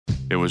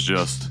it was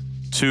just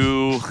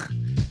two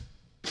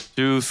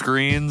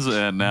screens,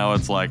 and now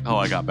it's like, oh,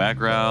 I got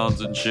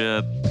backgrounds and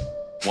shit.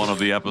 One of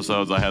the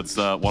episodes I had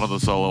stuff, one of the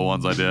solo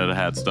ones I did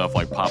had stuff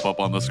like pop up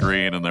on the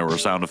screen, and there were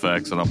sound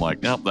effects, and I'm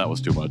like, yep, that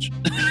was too much.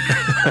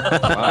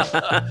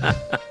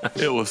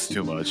 It was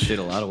too much. Did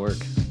a lot of work.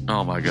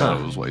 Oh my god,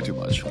 It was way too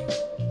much.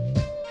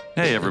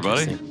 Hey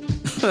everybody.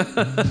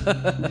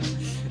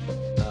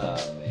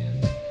 Oh man.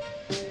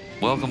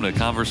 Welcome to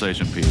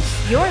Conversation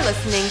Piece. You're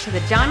listening to The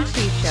John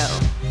Chi Show,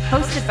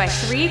 hosted by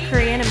three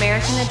Korean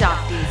American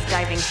adoptees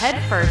diving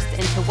headfirst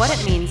into what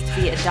it means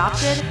to be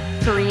adopted,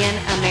 Korean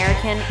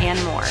American,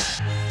 and more.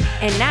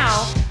 And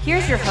now,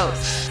 here's your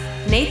hosts,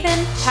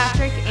 Nathan,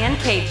 Patrick, and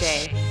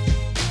KJ.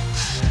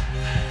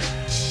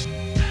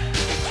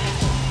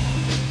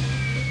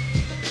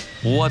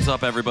 What's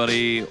up,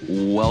 everybody?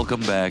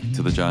 Welcome back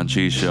to the John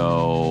Chi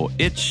Show.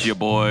 It's your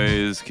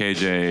boys,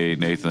 KJ,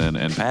 Nathan,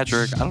 and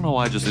Patrick. I don't know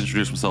why I just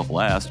introduced myself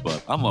last,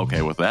 but I'm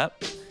okay with that.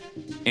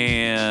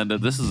 And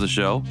this is a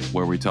show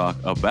where we talk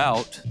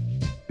about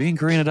being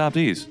Korean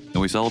adoptees,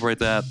 and we celebrate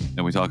that,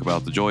 and we talk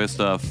about the joyous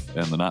stuff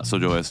and the not so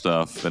joyous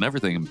stuff and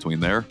everything in between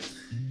there.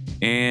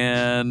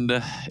 And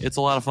it's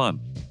a lot of fun.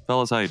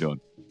 Fellas, how you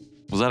doing?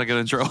 Was that a good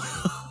intro?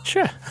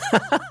 Sure.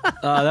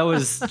 That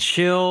was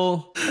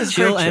chill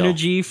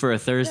energy for a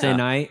Thursday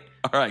night.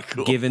 All right,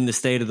 cool. Given the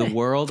state of the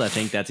world, I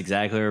think that's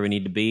exactly where we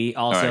need to be.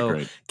 Also,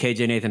 right,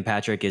 KJ, Nathan,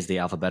 Patrick is the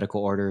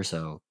alphabetical order,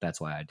 so that's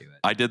why I do it.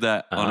 I did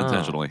that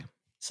unintentionally.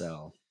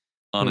 So,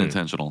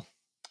 Unintentional.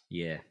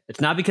 yeah.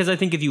 It's not because I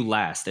think of you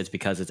last. It's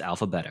because it's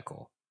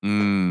alphabetical. I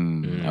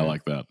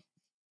like that.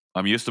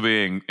 I'm used to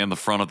being in the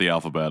front of the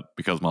alphabet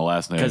because my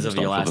last name Because of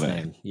your starts last with an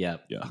A. name.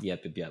 Yep. Yeah.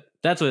 Yep.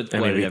 That's what, I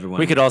mean, everyone...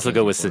 we could also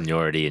go with for.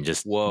 seniority and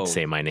just Whoa.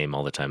 say my name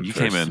all the time. You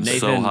first. came in Nathan,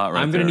 so hot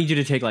right I'm there. going to need you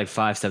to take like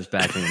 5 steps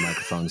back from the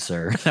microphone,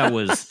 sir. That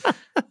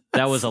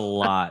was a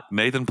lot.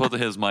 Nathan put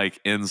his mic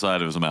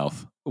inside of his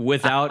mouth.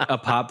 Without a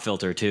pop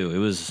filter, too. It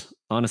was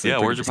honestly Yeah,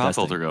 pretty where'd your pop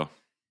disgusting. filter go?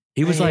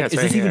 He was Yeah, like, it's is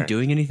right this even here.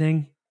 doing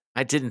anything?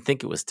 I didn't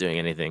think it was doing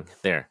anything.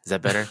 There. Is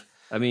that better?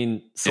 I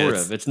mean, sort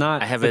of. It's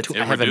not... I have It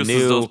I have a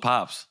reduces new those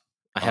pops.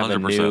 I have 100%. a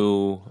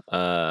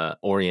new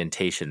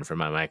orientation for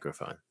my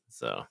microphone.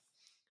 So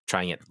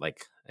trying it,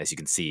 like, as you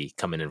can see,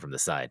 coming in from the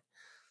side.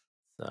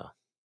 So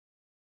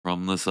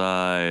From the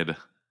side.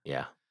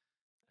 yeah.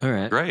 All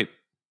right. Great.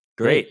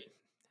 Great.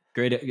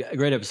 Great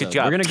episode. Good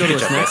job. We're going to go to a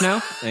Good job, snack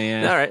guys. now.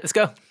 And All right, let's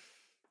go.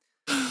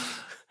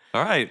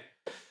 All right.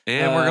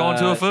 And we're going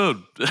to a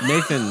food.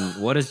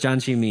 Nathan, what does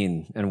Janchi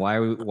mean? And why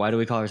do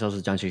we call ourselves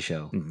the Janchi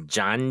Show?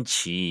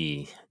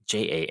 Janchi.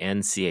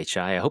 Janchi.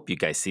 I hope you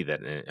guys see that.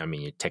 I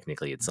mean,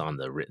 technically, it's on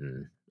the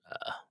written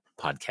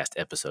podcast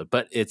episode,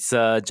 but it's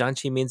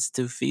Janchi means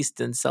to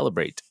feast and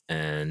celebrate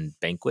and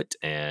banquet,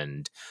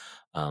 and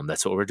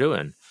that's what we're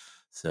doing.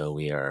 So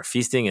we are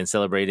feasting and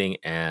celebrating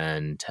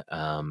and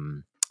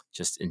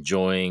just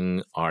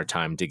enjoying our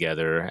time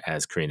together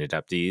as Korean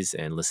adoptees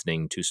and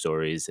listening to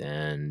stories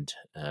and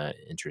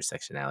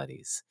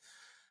intersectionalities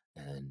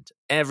and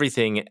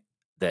everything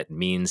that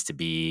means to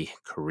be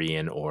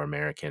Korean or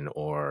American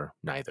or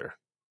neither.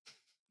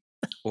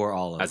 Or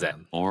all of How's that?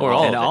 them. Or Or all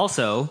all. And of it.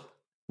 also,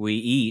 we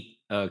eat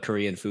a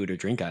Korean food or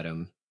drink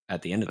item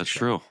at the end of the That's show.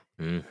 true.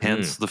 Mhm.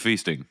 Hence the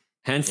feasting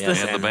Hence Yeah, the...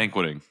 and the and-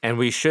 banqueting. And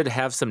we should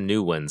have some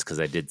new ones because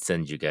I did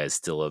send you guys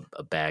still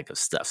a bag of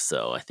stuff.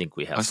 So I think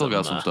we have. I still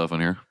got some stuff in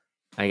here.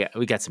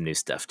 We got some new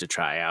stuff to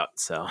try out.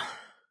 So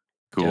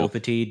Cool.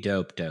 Dopey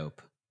dope.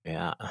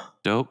 yeah,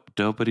 Dope,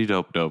 dopey,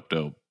 dope.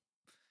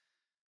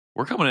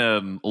 We're coming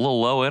in a little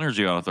low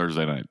energy on a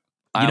Thursday night.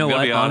 You know I'm gonna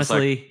what? be honest,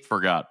 Honestly- I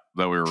forgot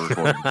that we were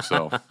recording,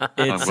 so I'm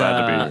It's, glad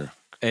to be here.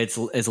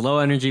 It's low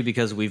energy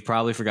because we've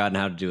probably forgotten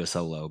how to do a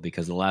solo,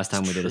 because the last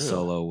time It's we did a true.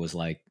 solo was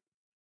like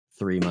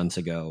 3 months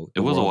ago. It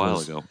was a while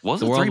ago.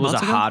 Was The it world 3 was a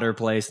months ago? hotter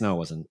place. No, it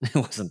wasn't. It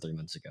wasn't 3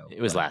 months ago.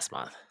 it was but- last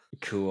month.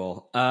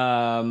 Cool.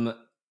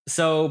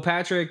 So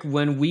Patrick,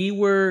 when we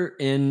were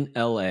in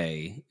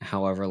LA,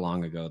 however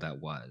long ago that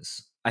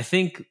was, I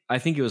think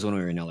it was when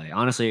we were in LA.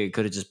 Honestly, it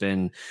could have just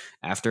been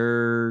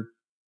after.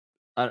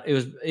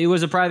 It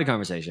was a private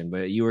conversation,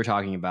 but you were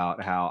talking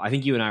about how, I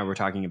think you and I were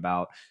talking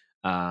about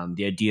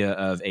the idea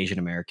of Asian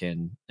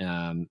American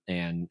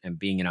and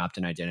being an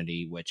opt-in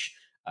identity, which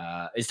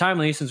is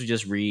timely since we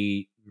just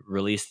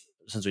released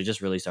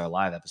our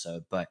live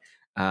episode. But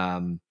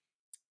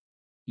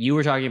you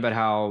were talking about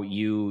how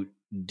you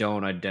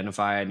don't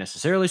identify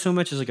necessarily so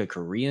much as like a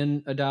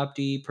Korean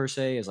adoptee per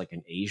se, as like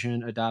an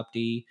Asian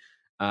adoptee,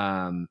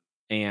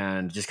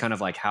 and just kind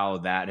of like how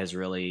that has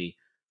really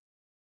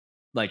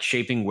like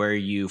shaping where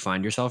you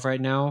find yourself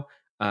right now.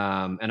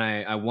 And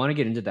I want to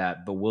get into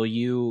that, but will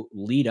you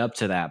lead up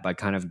to that by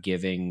kind of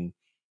giving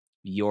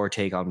your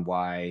take on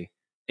why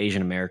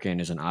Asian American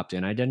is an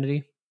opt-in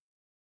identity?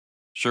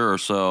 Sure.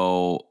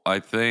 So I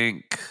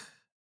think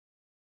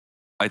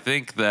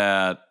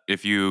that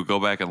if you go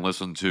back and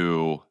listen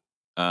to,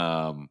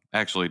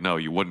 actually, no,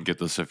 you wouldn't get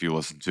this if you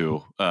listened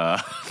to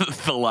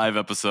the live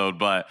episode,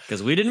 but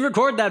Because we didn't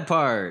record that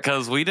part.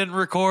 because we didn't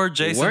record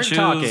Jason weren't Chu's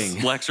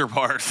talking. lecture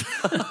part.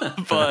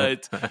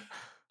 But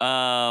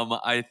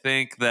I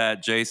think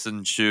that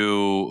Jason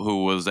Chu,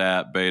 who was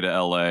at Beta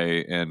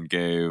LA and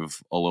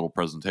gave a little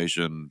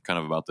presentation kind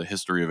of about the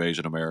history of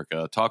Asian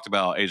America, talked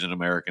about Asian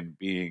American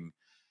being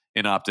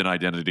an opt-in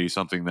identity,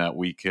 something that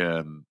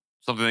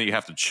you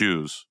have to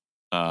choose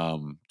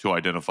to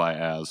identify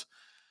as.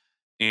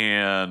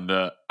 And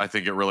I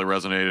think it really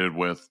resonated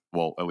with,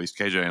 well, at least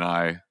KJ and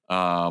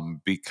I,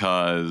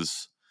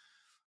 because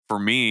for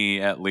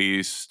me, at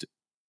least,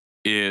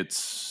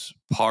 it's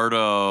part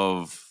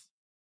of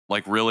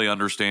like really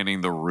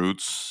understanding the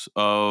roots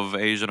of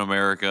Asian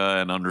America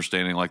and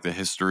understanding like the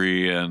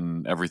history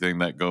and everything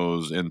that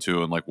goes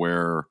into and like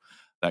where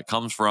that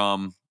comes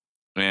from.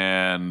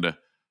 And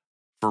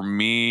for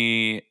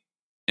me,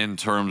 in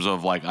terms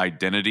of like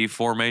identity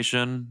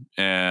formation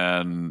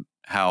and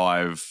how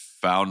I've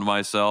found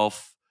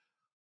myself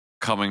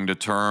coming to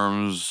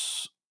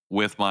terms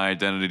with my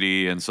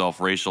identity and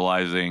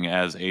self-racializing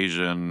as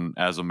Asian,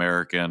 as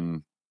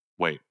American,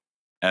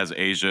 as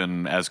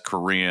Asian, as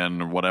Korean,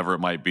 or whatever it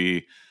might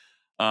be.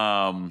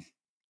 Um,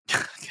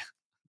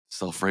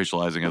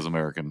 self-racializing as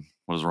American.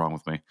 What is wrong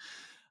with me?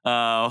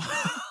 Well,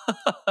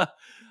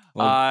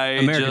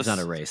 America's just not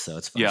a race, so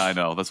it's fine. yeah, I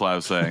know. That's why I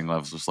was saying. I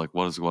was just like,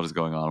 what is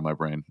going on in my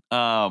brain?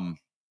 I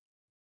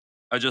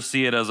just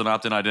see it as an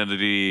opt-in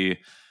identity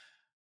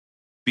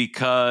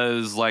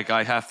because like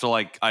I have to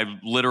like I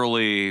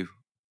literally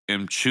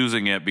am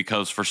choosing it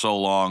because for so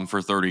long,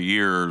 for 30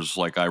 years,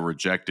 like I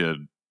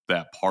rejected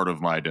that part of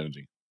my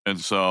identity. And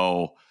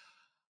so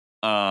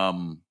as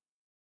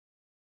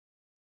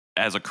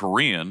a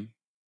Korean,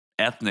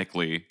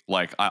 ethnically,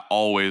 like I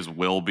always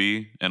will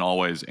be and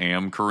always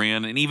am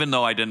Korean. And even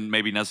though I didn't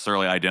maybe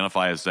necessarily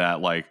identify as that,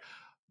 like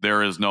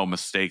there is no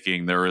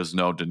mistaking, there is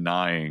no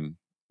denying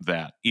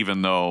that,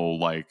 even though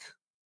like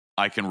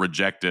I can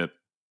reject it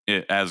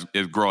as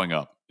growing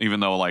up, even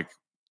though like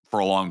for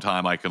a long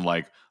time I can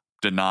like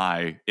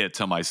deny it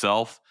to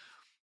myself.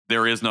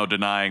 There is no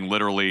denying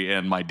literally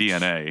in my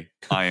DNA.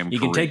 I am You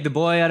Korean. can take the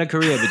boy out of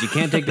Korea, but you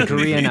can't take the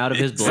Korean out of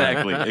his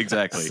blood.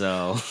 Exactly.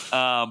 So,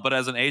 but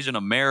as an Asian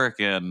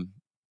American,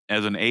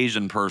 as an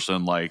Asian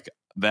person, like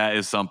that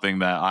is something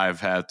that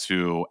I've had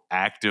to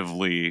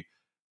actively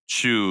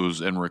choose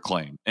and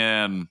reclaim.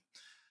 And,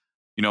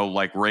 you know,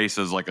 like race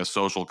as like a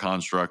social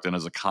construct and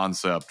as a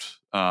concept,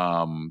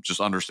 just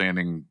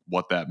understanding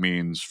what that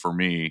means for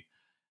me.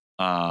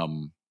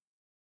 I've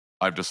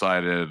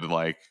decided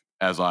like,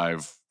 as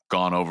I've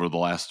gone over the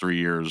last 3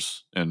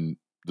 years in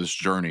this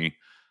journey,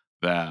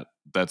 that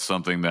that's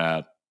something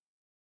that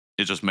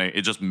it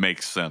just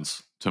makes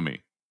sense to me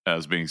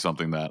as being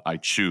something that I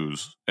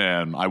choose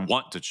and I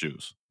want to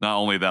choose. Not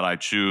only that I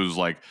choose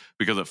like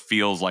because it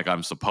feels like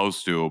I'm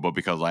supposed to, but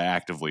because I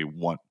actively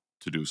want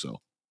to do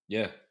so.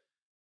 yeah.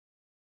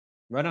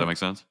 Right on. Does that make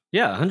sense?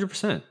 Yeah,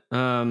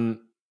 100%.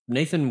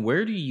 Nathan,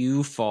 where do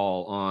you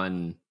fall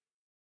on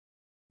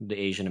the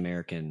Asian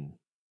American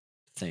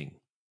thing?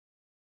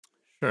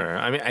 Sure.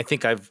 I mean, I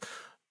think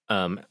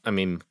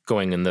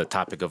going in the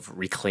topic of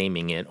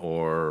reclaiming it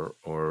or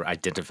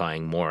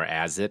identifying more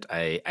as it,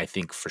 I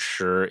think for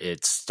sure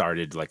it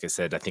started, like I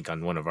said, I think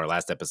on one of our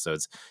last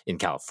episodes in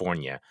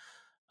California,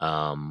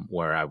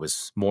 where I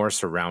was more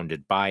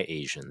surrounded by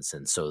Asians,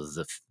 and so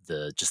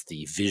the just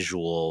the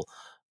visual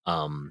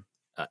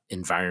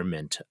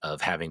environment of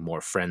having more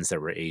friends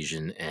that were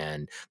Asian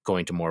and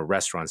going to more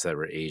restaurants that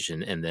were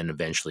Asian, and then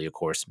eventually, of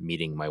course,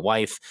 meeting my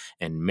wife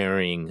and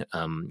marrying,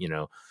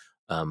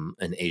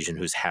 an Asian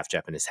who's half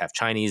Japanese, half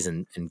Chinese,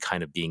 and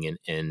kind of being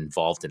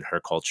involved in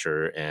her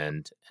culture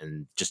and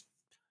just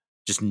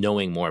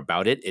knowing more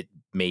about it. It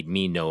made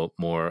me know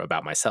more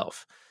about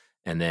myself.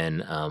 And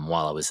then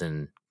while I was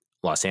in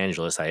Los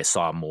Angeles, I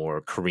saw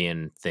more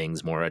Korean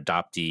things, more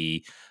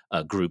adoptee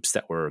groups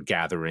that were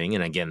gathering,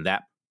 and again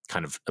that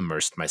kind of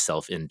immersed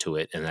myself into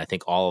it. And I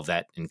think all of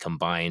that, and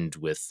combined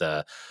with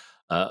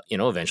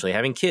eventually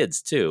having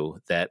kids too,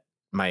 that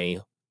my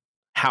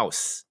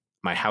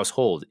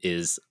household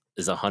is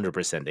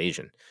 100%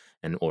 Asian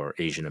or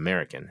Asian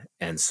American.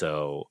 And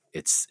so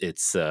it's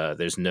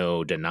there's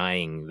no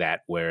denying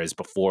that. Whereas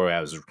before I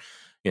was,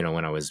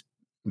 when I was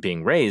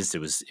being raised, it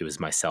was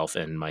myself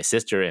and my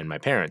sister and my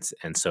parents.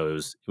 And so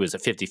it was a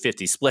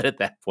 50-50 split at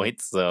that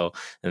point. So,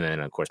 and then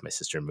of course my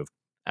sister moved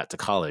out to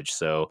college.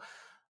 So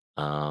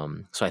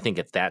I think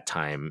at that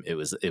time it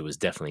was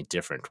definitely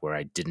different, where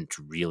I didn't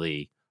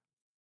really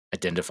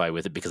identify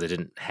with it because I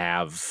didn't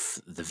have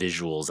the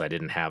visuals. I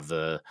didn't have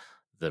the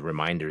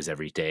reminders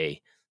every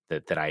day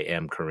that I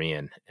am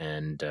Korean.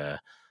 And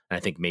I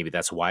think maybe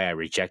that's why I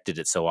rejected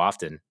it so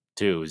often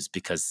too, is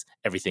because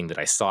everything that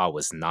I saw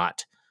was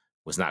not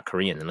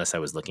Korean unless I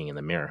was looking in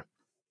the mirror.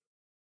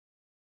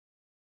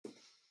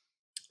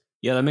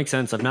 Yeah, that makes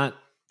sense. I've not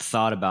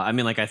thought about, I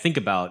mean, like I think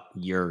about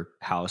your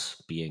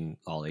house being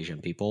all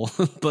Asian people,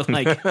 but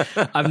like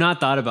I've not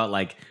thought about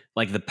like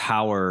the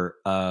power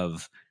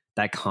of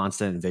that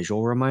constant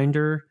visual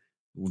reminder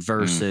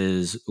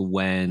versus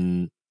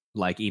when,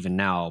 like, even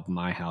now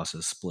my house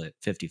is split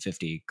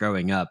 50-50.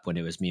 Growing up, when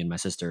it was me and my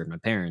sister and my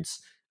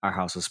parents, our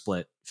house was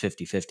split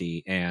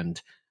 50-50.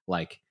 And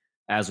like,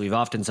 as we've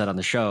often said on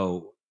the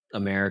show,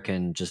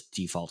 American just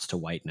defaults to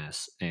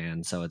whiteness,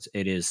 and so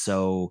it is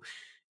so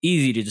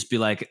easy to just be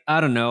like,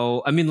 I don't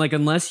know. I mean, like,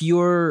 unless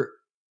you're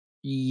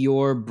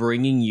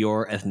bringing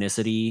your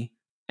ethnicity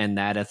and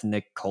that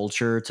ethnic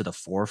culture to the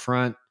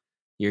forefront,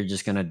 you're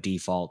just gonna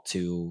default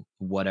to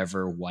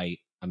whatever white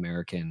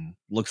American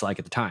looks like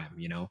at the time.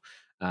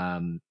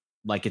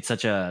 Like it's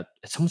so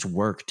much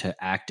work to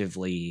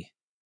actively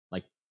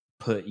like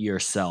put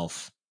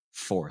yourself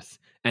forth,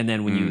 and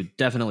then when you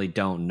definitely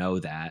don't know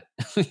that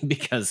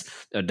because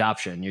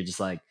adoption, you're just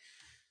like,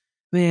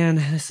 man,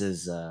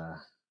 there's a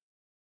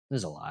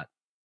lot.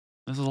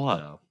 This is a lot.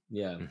 So,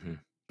 yeah. Mhm.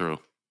 True.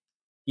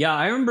 Yeah,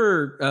 I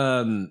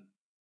remember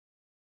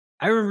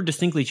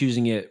distinctly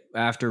choosing it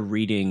after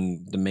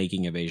reading The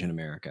Making of Asian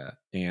America.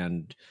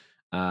 And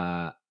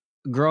uh,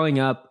 growing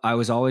up, I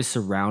was always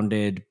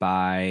surrounded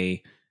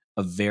by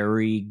a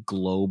very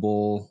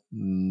global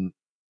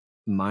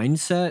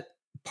mindset.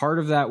 Part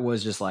of that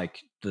was just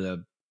like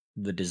the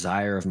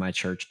desire of my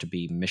church to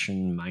be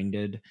mission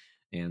minded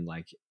and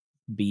like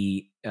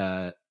be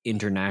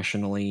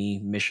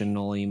internationally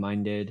missionally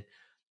minded,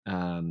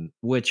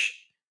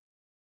 which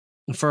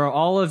for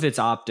all of its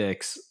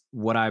optics,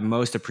 what I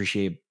most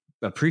appreciate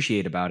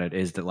about it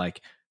is that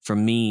like for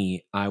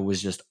me, I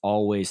was just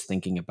always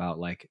thinking about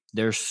like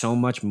there's so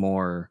much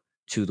more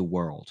to the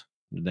world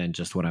than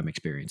just what I'm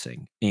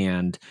experiencing.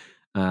 And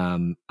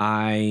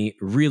I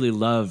really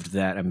loved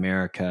that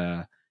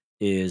America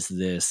is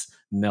this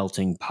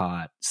melting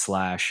pot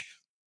slash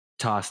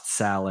tossed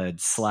salad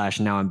slash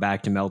now I'm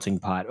back to melting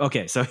pot.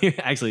 Okay, so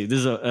actually this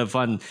is a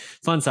fun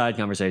side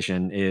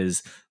conversation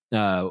is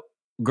uh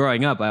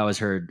growing up, I always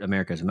heard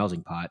America is a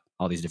melting pot,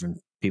 all these different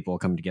people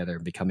coming together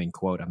and becoming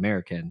quote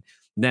American.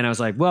 Then I was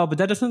like, well, but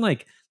that doesn't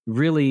like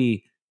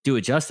really do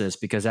it justice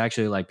because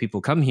actually like people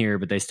come here,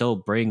 but they still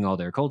bring all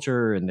their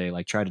culture and they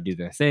like try to do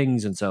their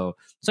things. And so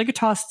it's like a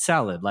tossed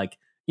salad. Like,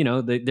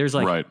 there's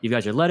like, Right. you've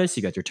got your lettuce,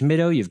 you got your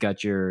tomato, you've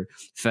got your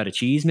feta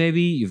cheese,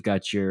 maybe you've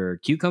got your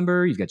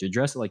cucumber, you've got your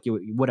dressing, like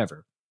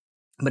whatever.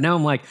 But now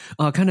I'm like,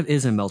 oh, it kind of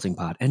is a melting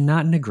pot and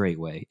not in a great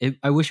way.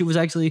 I wish it was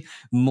actually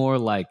more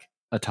like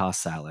a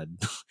tossed salad.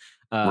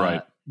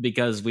 Right.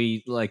 Because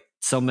we like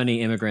so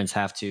many immigrants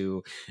have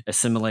to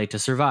assimilate to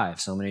survive.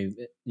 So many,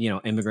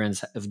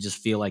 immigrants just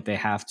feel like they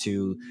have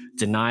to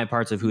deny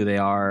parts of who they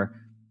are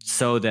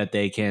so that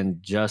they can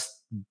just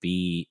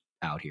be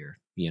out here,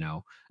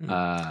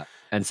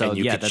 and so And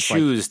you could that's like,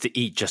 choose to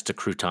eat just a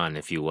crouton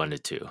if you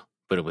wanted to,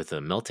 but with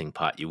a melting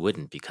pot, you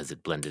wouldn't because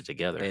it blended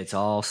together. it's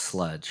all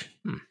sludge.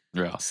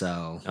 Yeah.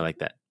 So I like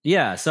that.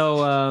 yeah.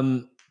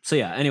 So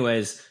yeah.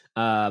 Anyways,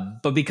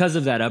 but because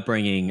of that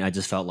upbringing, I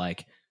just felt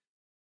like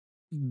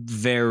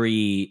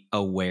very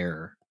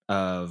aware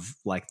of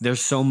like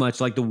there's so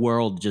much like the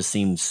world just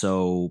seemed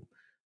so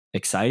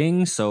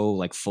exciting, so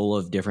like full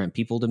of different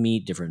people to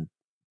meet, different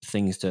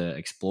things to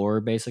explore,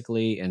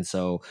 basically. And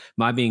so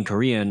my being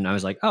Korean, I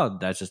was like, oh,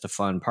 that's just a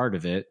fun part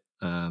of it.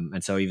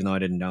 And so even though I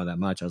didn't know that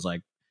much, I was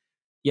like,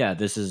 yeah,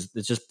 it's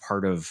just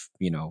part of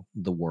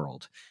the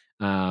world.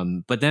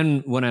 But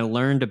then when I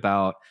learned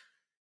about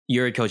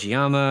Yuri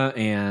Kochiyama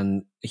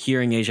and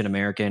hearing Asian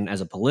American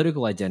as a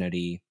political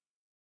identity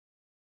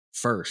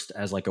first,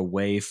 as like a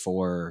way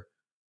for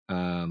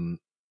um,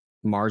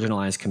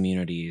 marginalized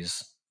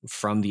communities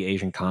from the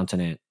Asian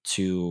continent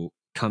to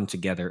come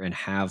together and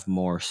have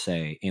more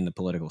say in the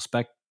political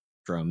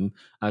spectrum,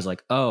 I was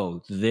like,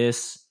 oh,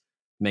 this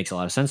makes a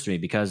lot of sense to me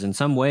because in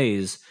some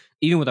ways,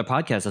 even with our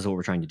podcast, that's what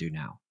we're trying to do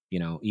now.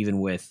 Even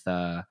with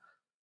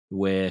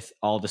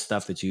all the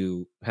stuff that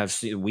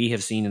we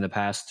have seen in the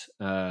past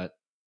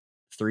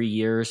 3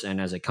 years,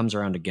 and as it comes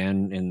around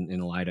again in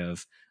light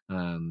of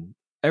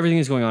everything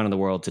that's going on in the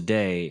world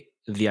today,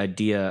 the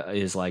idea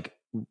is like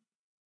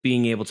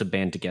being able to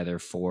band together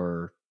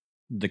for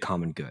the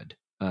common good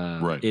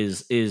Right.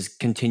 is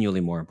continually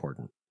more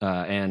important.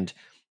 And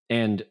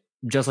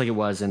just like it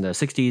was in the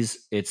 60s,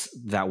 it's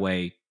that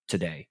way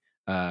today.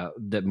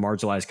 That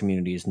marginalized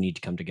communities need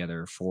to come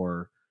together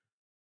for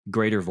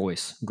greater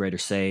voice, greater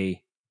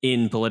say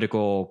in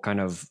political kind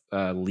of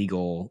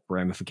legal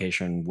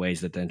ramification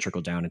ways that then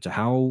trickle down into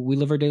how we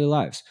live our daily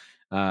lives.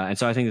 And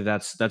so I think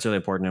that's really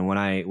important. And when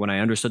I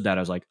understood that,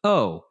 I was like,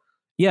 oh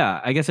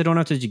yeah, I guess I don't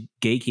have to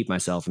gatekeep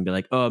myself and be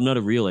like, oh, I'm not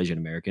a real Asian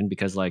American,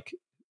 because like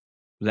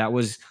that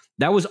was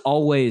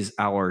always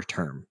our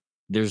term.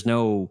 There's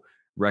no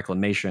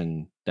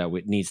reclamation that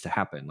needs to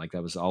happen. Like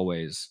that was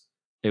always,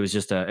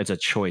 it's a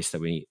choice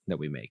that we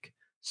make.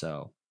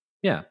 So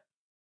yeah.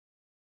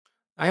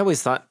 I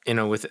always thought,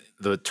 with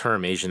the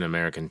term Asian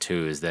American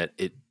too, is that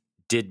it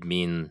did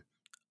mean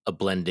a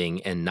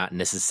blending and not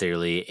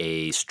necessarily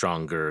a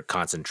stronger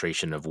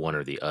concentration of one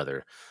or the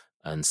other.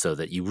 And so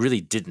that you really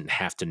didn't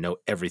have to know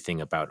everything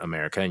about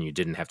America and you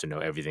didn't have to know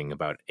everything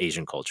about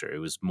Asian culture. It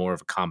was more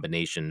of a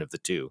combination of the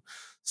two.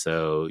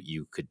 So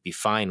you could be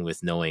fine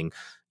with knowing,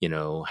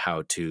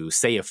 how to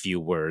say a few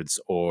words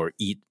or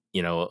eat,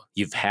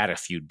 you've had a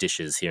few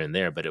dishes here and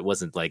there, but it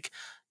wasn't like,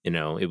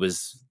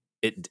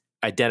 it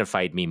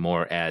identified me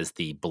more as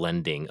the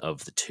blending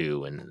of the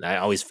two. And I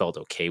always felt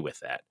okay with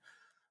that.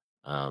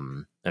 I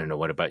don't know.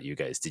 What about you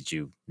guys? Did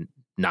you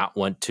not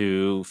want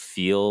to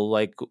feel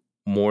like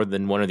more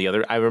than one or the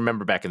other? I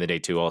remember back in the day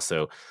too.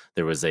 Also,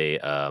 there was a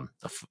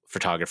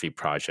photography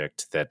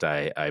project that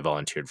I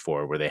volunteered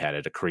for, where they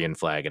had a Korean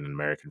flag and an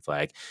American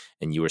flag,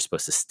 and you were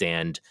supposed to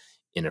stand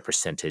in a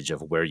percentage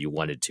of where you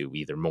wanted to,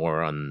 either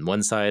more on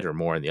one side or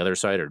more on the other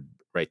side, or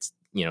right,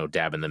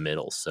 dab in the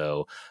middle.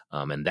 So,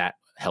 and that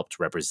helped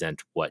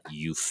represent what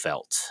you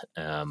felt.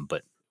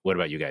 But what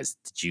about you guys?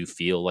 Did you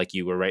feel like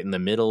you were right in the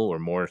middle, or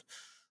more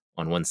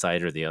on one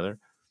side or the other?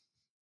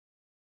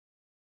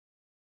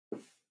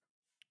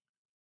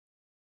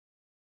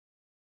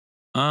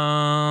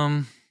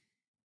 Um,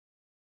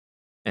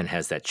 And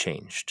has that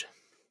changed?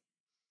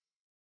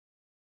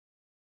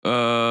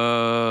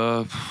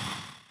 uh,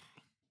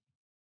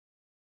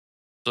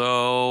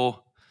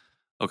 so,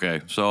 okay.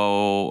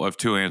 So I have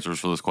two answers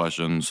for this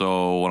question.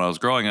 So when I was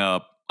growing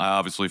up, I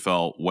obviously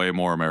felt way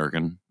more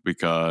American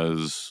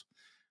because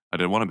I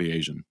didn't want to be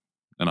Asian,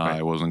 and I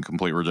Right. was in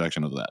complete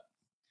rejection of that.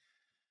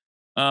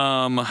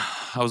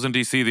 I was in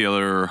DC the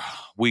other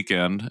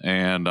weekend,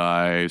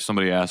 and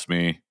somebody asked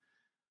me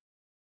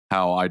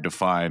how I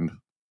defined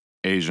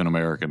Asian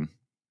American,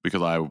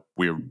 because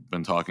we've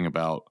been talking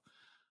about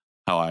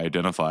how I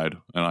identified,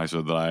 and I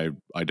said that I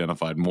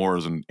identified more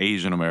as an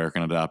Asian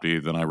American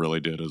adoptee than I really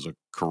did as a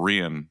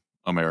Korean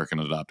American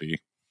adoptee.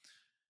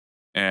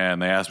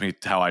 And they asked me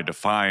how I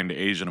defined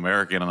Asian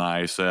American, and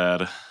I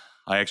said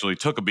I actually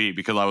took a beat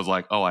because I was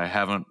like, oh, I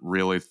haven't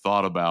really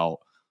thought about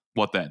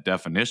what that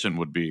definition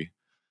would be.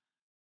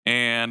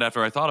 And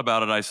after I thought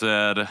about it, I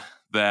said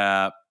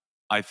that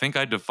I think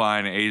I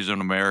define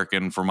Asian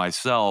American for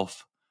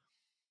myself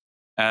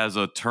as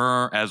a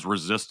term, as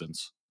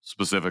resistance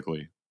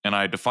specifically. And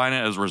I define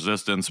it as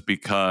resistance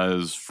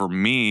because for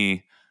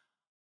me,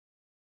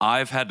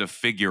 I've had to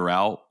figure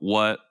out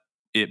what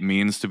it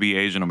means to be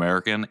Asian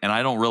American. And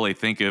I don't really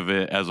think of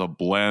it as a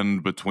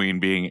blend between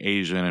being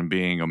Asian and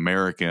being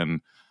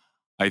American.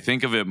 I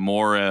think of it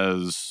more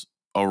as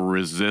a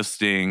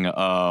resisting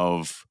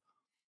of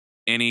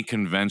any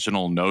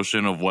conventional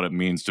notion of what it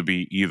means to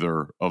be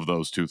either of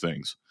those two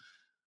things.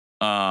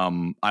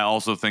 I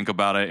also think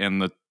about it in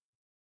the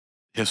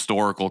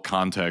historical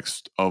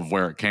context of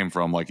where it came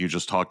from, like you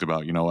just talked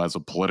about, as a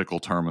political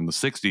term in the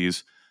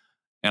 60s.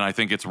 And I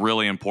think it's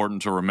really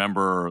important to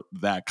remember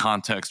that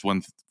context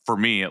when, for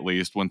me at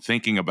least, when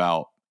thinking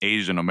about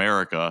Asian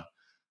America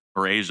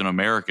or Asian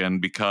American,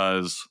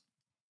 because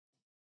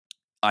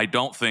I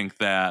don't think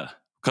that,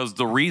 because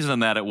the reason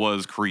that it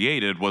was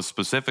created was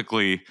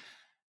specifically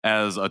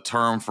as a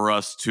term for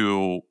us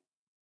to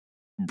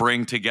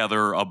bring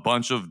together a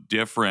bunch of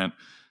different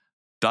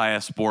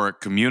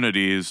diasporic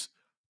communities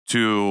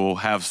to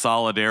have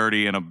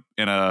solidarity in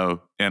a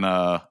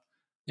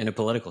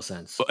political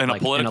sense,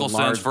 political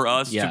sense, for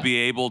us to be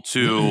able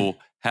to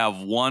have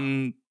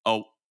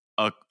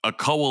a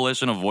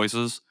coalition of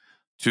voices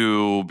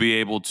to be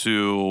able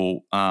to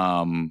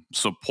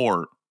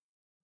support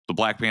the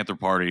Black Panther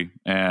Party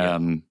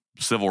and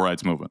civil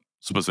rights movement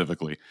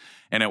specifically.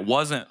 And it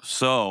wasn't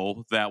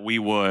so that we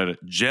would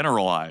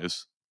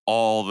generalize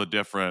all the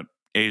different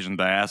Asian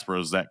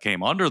diasporas that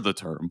came under the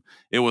term.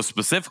 It was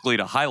specifically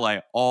to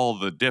highlight all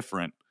the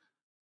different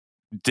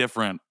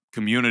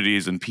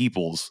communities and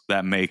peoples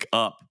that make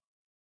up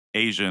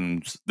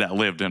Asians that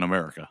lived in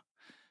America.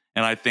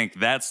 And I think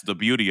that's the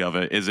beauty of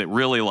it, is it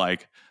really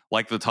like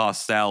the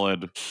tossed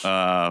salad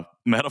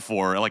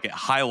metaphor, like it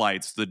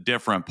highlights the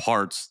different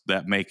parts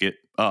that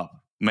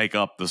make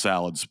up the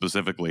salad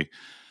specifically.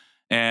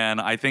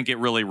 And I think it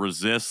really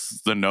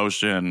resists the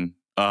notion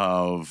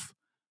of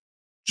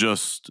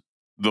just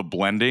the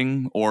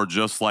blending or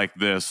just like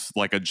this,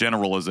 like a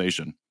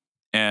generalization.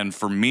 And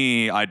for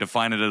me, I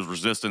define it as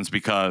resistance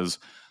because,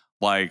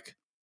 like,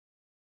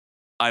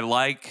 I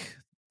like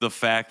the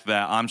fact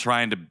that I'm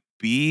trying to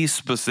be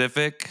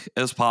specific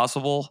as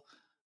possible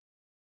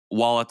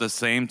while at the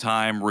same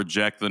time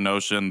reject the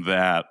notion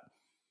that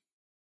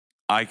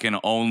I can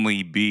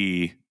only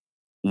be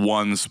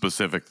one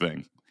specific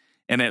thing.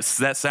 And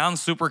that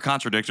sounds super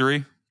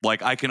contradictory.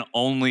 Like, I can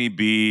only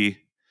be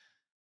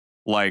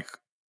like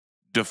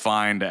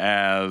defined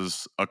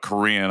as a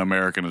Korean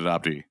American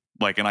adoptee.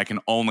 Like, and I can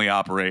only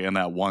operate in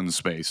that one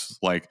space.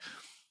 Like,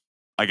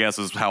 I guess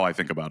is how I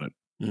think about it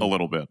a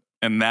little bit.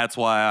 And that's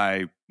why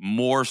I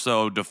more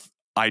so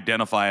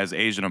identify as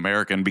Asian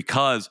American,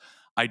 because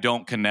I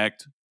don't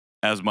connect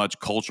as much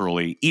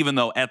culturally, even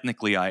though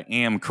ethnically I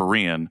am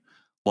Korean.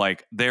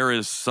 Like, there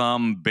is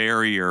some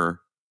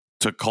barrier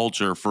to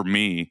culture for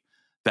me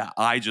that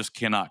I just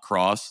cannot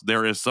cross.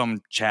 There is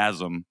some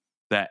chasm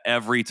that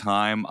every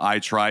time I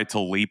try to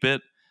leap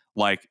it,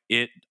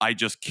 I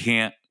just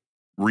can't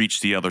reach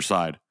the other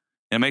side.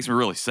 And it makes me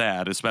really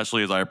sad,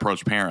 especially as I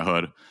approach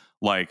parenthood,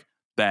 like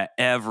that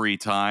every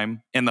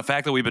time. And the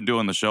fact that we've been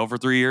doing the show for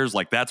 3 years,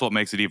 like that's what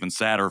makes it even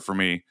sadder for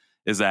me,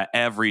 is that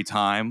every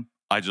time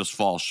I just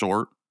fall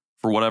short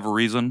for whatever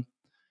reason.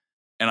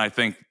 And I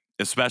think,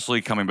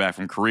 especially coming back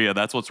from Korea,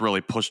 that's what's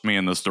really pushed me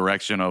in this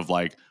direction of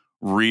like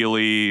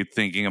really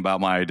thinking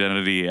about my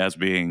identity as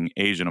being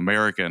Asian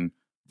American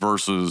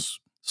versus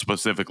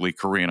specifically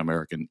Korean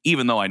American,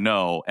 even though I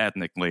know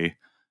ethnically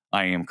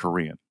I am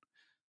Korean.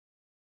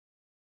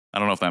 I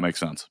don't know if that makes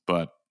sense,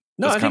 but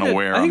No, that's kind of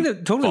where I think I'm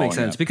that totally makes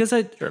falling sense at. because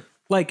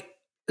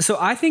so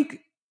I think,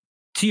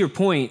 to your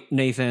point,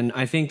 Nathan,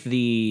 I think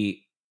the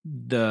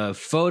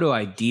photo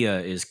idea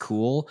is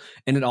cool,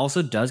 and it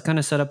also does kind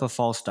of set up a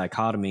false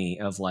dichotomy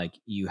of like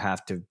you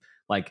have to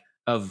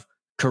of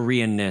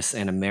Koreanness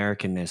and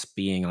Americanness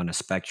being on a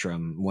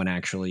spectrum when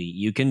actually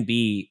you can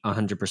be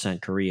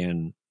 100%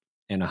 Korean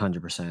and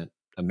 100%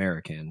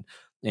 American.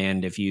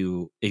 And if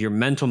your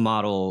mental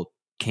model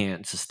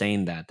can't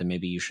sustain that, then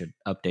maybe you should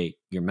update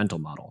your mental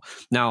model.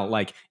 Now,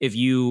 like if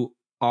you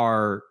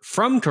are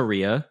from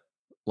Korea,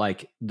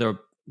 like the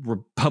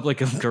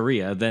Republic of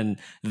Korea, then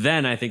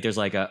I think there's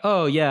like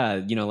oh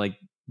yeah, like,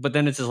 but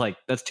then it's just like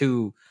that's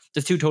two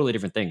totally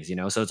different things,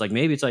 So it's like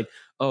maybe it's like,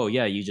 oh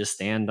yeah, you just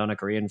stand on a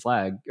Korean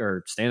flag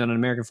or stand on an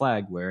American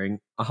flag wearing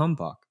a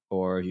hanbok,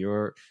 or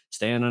you're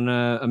stand on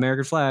a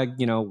American flag,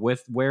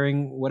 with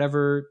wearing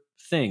whatever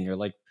thing, or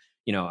like,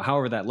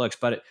 however that looks.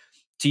 But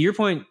to your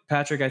point,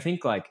 Patrick, I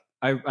think like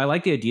I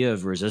like the idea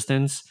of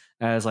resistance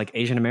as like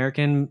Asian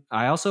American.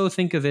 I also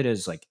think of it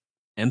as like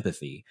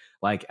empathy,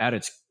 like at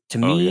its to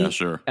Oh, me yeah,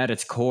 sure. at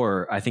its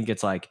core. I think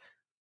it's like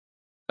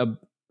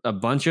a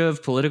bunch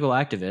of political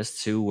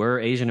activists who were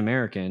Asian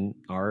American,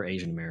 are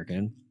Asian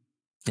American.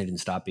 They didn't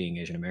stop being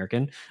Asian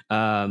American.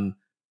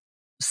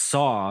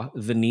 Saw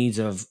the needs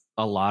of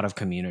a lot of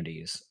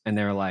communities, and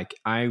they're like,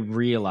 I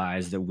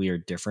realize that we are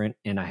different,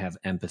 and I have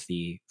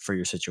empathy for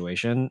your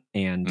situation,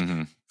 and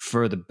Mhm.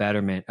 for the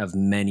betterment of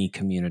many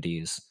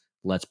communities,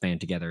 let's band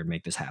together and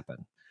make this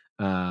happen.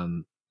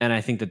 And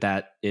I think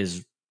that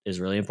is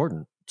really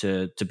important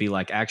to be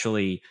like,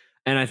 actually.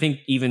 And I think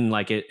even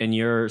like it in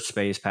your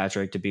space,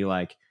 Patrick, to be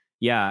like,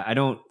 yeah, I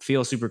don't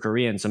feel super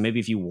Korean, so maybe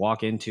if you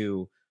walk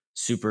into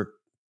super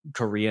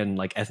Korean,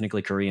 like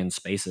ethnically Korean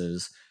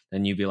spaces,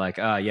 then you'd be like,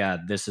 oh yeah,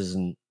 this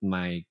isn't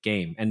my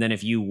game. And then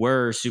if you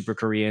were super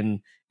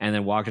Korean and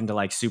then walked into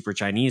like super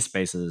Chinese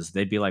spaces,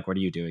 they'd be like, what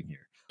are you doing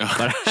here?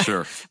 But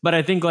Sure. but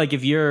I think like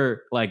if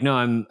you're like, no,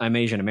 I'm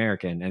Asian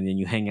American, and then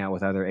you hang out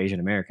with other Asian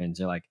Americans,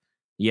 you're like,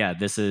 yeah,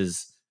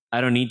 I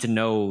don't need to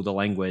know the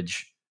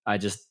language. I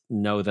just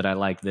know that I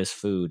like this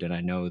food, and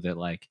I know that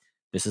like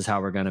this is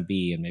how we're gonna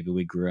be. And maybe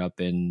we grew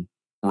up in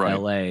Right.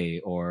 LA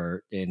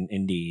or in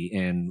Indy,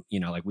 and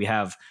like we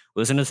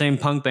listen to the same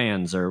punk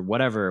bands or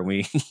whatever.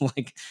 We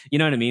like, you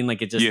know what I mean?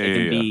 Like it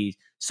can be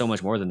so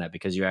much more than that,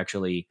 because you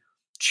actually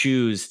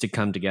choose to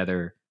come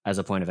together as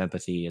a point of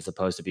empathy, as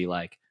opposed to be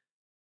like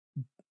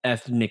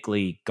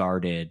ethnically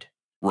guarded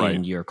Right.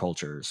 in your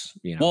cultures.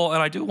 Well,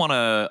 and I do want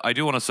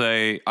to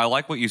say I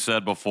like what you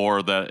said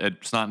before, that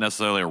it's not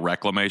necessarily a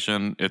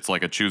reclamation. It's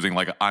like a choosing.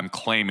 Like I'm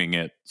claiming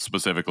it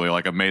specifically.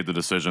 Like I made the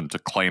decision to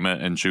claim it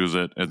and choose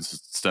it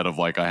instead of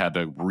like I had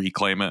to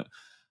reclaim it.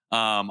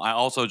 I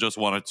also just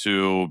wanted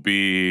to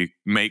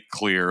make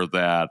clear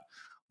that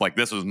like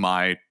this is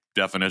my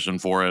definition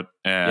for it,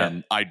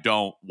 and I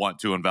don't want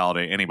to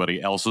invalidate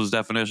anybody else's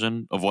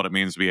definition of what it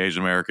means to be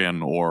Asian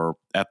American or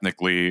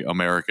ethnically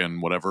American,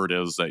 whatever it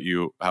is that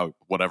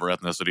whatever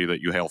ethnicity that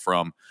you hail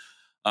from.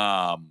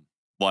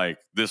 Like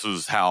this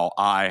is how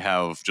I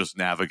have just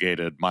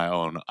navigated my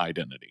own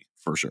identity,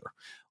 for sure.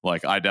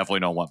 Like I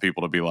definitely don't want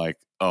people to be like,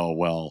 oh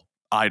well,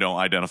 I don't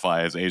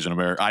identify as Asian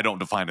American. I don't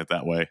define it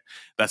that way.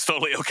 That's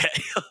totally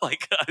okay.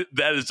 Like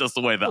that is just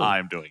the way that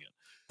I'm doing it.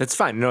 That's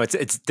fine. No,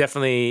 it's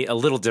definitely a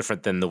little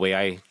different than the way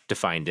I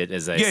defined it,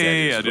 as I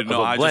said.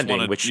 I blending,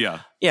 just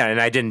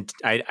wanted,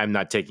 and I'm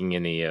not taking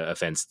any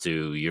offense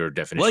to your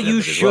definition. Well,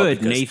 you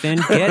should, Nathan.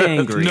 Get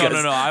angry.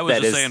 No. I was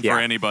just saying for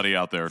anybody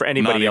out there, for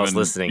anybody else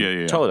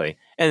listening, totally.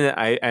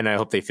 And I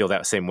hope they feel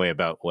that same way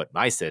about what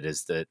I said.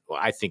 Is that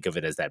I think of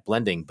it as that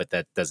blending, but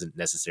that doesn't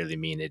necessarily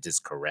mean it is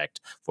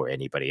correct for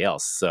anybody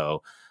else.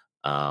 So.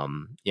 I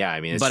mean,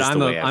 it's but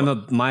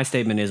just my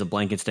statement is a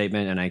blanket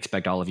statement, and I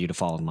expect all of you to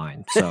follow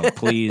mine. So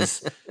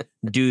please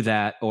do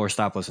that, or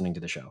stop listening to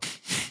the show.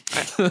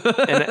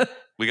 And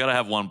we got to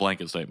have one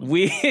blanket statement.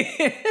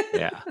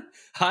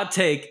 Hot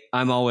take.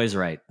 I'm always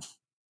right.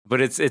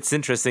 But it's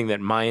interesting that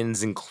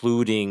mine's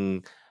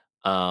including,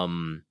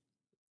 like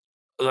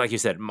you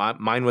said,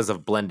 mine was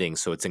of blending,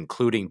 so it's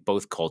including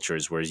both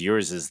cultures, whereas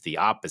yours is the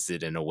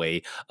opposite in a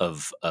way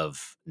of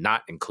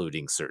not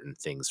including certain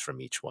things from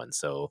each one.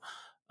 So.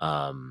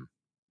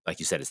 Like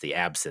you said, it's the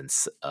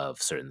absence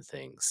of certain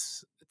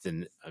things.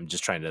 Then I'm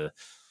trying to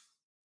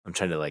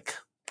like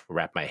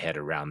wrap my head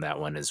around that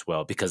one as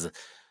well, because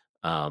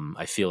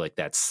I feel like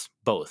that's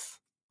both.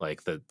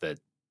 Like that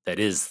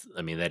is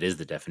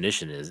the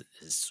definition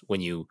is when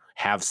you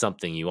have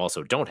something, you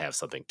also don't have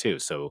something too.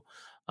 So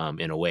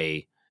in a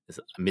way,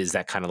 is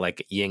that kind of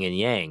like yin and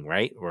yang,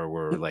 right? Where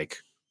we're like,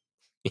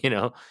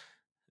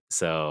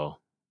 so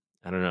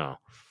I don't know.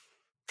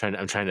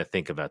 I'm trying to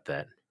think about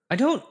that. I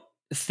don't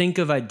think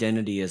of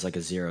identity as like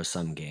a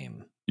zero-sum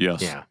game.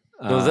 Yes. Yeah.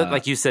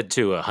 Like you said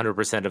too,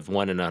 100% of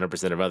one and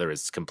 100% of other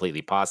is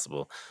completely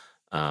possible.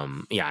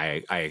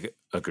 I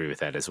agree with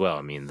that as well.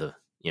 I mean, to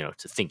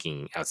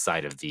thinking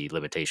outside of the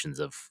limitations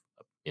of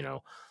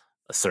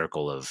a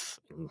circle of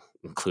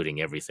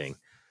including everything.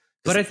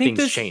 But I think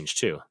things this change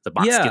too. The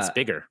box gets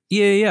bigger.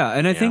 Yeah.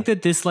 And I Yeah. think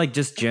that this like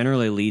just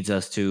generally leads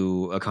us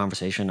to a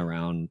conversation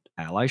around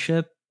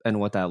allyship and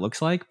what that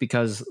looks like,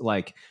 because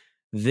like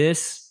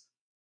this,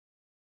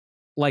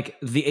 like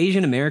the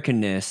Asian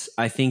Americanness,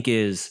 I think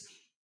is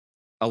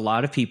a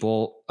lot of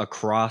people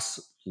across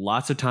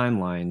lots of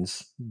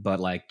timelines, but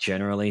like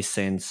generally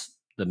since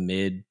the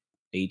mid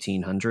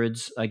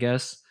 1800s, I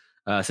guess,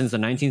 since the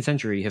 19th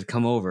century, have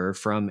come over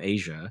from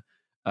Asia,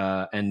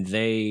 and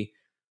they,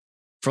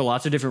 for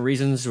lots of different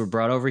reasons, were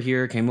brought over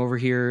here, came over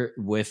here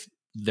with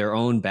their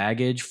own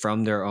baggage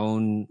from their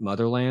own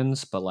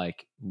motherlands, but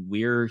like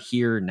we're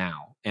here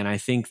now. And I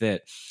think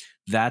that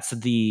that's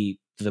the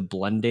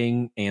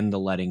blending and the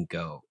letting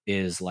go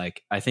is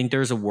like, I think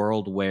there's a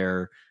world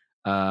where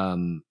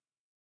um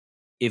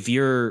if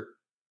you're,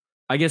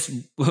 I guess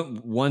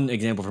one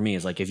example for me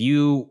is like if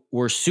you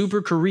were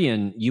super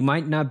Korean, you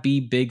might not be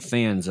big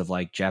fans of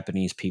like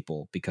Japanese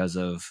people because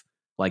of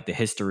like the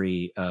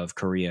history of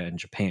Korea and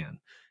Japan.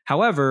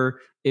 However,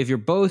 if you're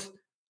both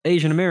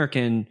Asian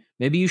American,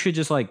 maybe you should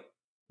just like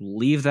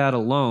leave that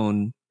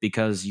alone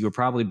because you were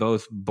probably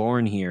both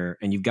born here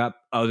and you've got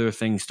other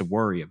things to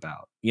worry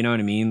about. You know what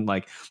I mean?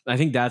 Like I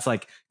think that's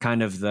like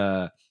kind of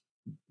the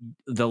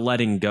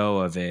letting go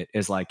of it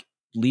is like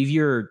leave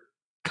your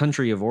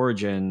country of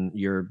origin,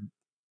 your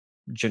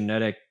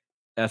genetic,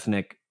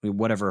 ethnic,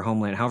 whatever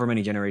homeland, however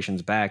many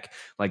generations back,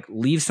 like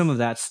leave some of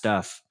that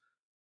stuff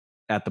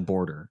at the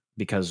border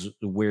because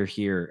we're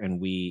here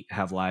and we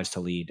have lives to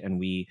lead and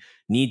we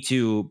need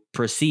to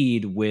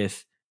proceed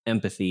with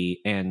empathy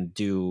and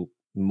do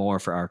more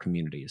for our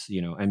communities,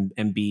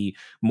 and be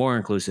more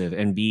inclusive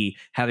and be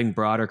having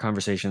broader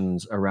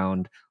conversations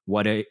around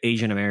what a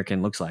Asian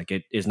American looks like.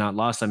 It is not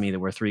lost on me that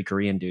we're three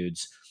Korean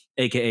dudes,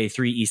 aka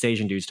three East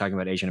Asian dudes talking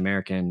about Asian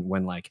American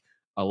when like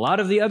a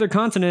lot of the other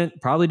continent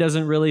probably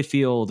doesn't really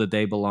feel that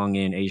they belong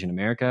in Asian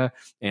America,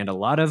 and a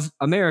lot of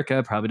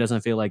America probably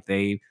doesn't feel like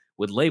they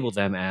would label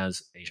them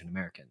as Asian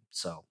American.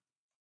 So,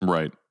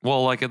 Right.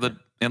 Well, like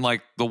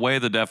the way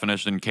the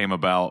definition came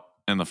about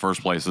in the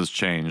first place has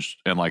changed,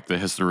 and like the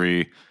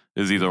history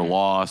is either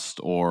lost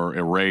or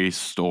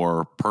erased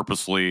or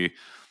purposely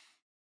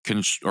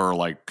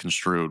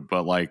construed,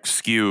 but like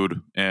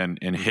skewed and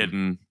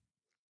hidden.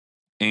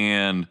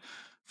 And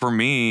for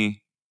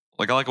me,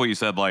 like I like what you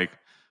said. Like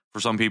for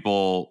some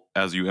people,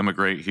 as you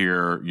immigrate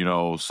here,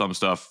 some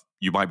stuff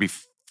you might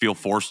feel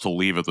forced to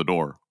leave at the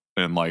door,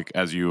 and like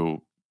as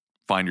you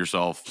find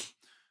yourself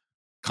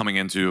coming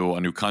into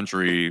a new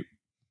country,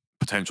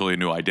 potentially a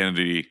new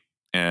identity,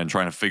 and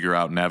trying to figure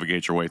out and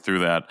navigate your way through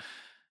that.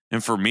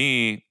 And for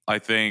me, I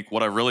think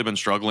what I've really been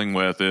struggling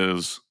with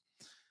is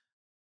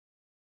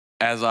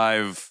as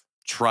I've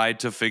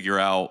tried to figure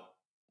out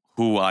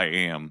who I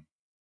am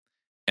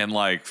and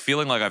like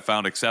feeling like I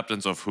found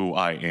acceptance of who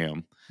I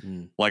am,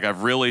 like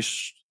I've really,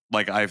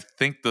 I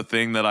think the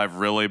thing that I've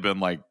really been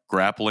like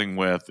grappling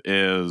with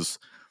is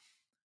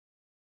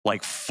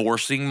like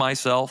forcing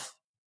myself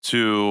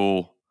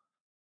to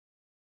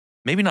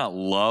maybe not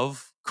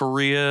love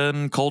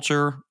Korean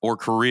culture or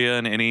Korea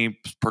in any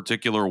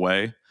particular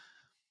way,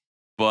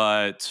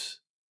 but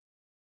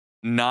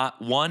not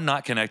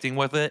connecting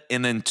with it.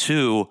 And then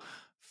two,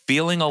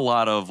 feeling a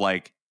lot of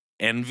like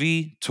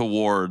envy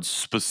towards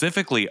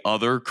specifically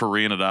other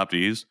Korean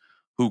adoptees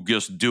who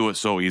just do it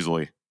so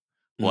easily.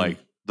 Like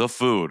the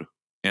food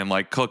and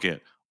like cook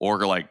it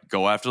or like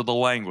go after the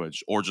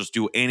language or just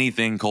do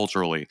anything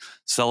culturally,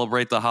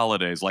 celebrate the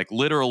holidays, like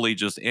literally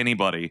just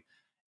anybody.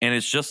 And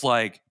it's just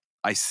like,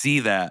 I see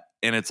that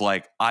and it's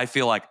like, I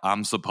feel like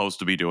I'm supposed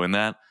to be doing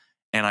that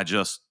and I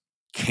just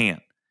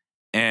can't.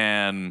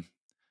 And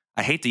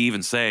I hate to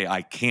even say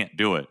I can't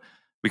do it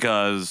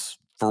because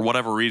for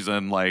whatever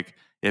reason, like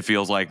it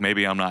feels like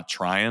maybe I'm not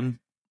trying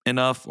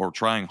enough or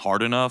trying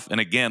hard enough. And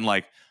again,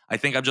 like I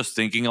think I'm just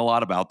thinking a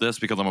lot about this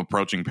because I'm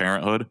approaching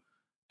parenthood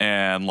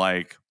and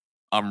like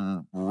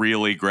I'm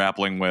really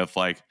grappling with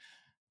like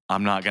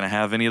I'm not going to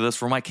have any of this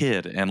for my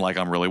kid and like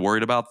I'm really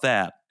worried about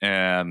that.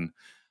 And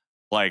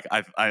like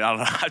I don't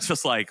know, I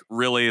just like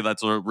really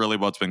that's really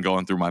what's been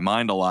going through my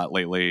mind a lot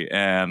lately.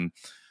 And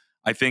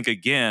I think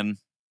again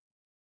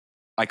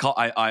I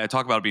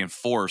talk about it being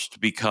forced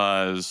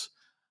because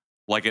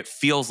like it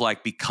feels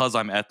like because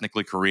I'm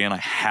ethnically Korean I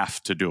have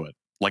to do it.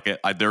 Like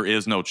there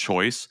is no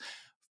choice.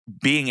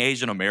 Being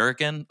Asian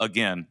American,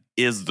 again,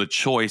 is the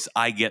choice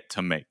I get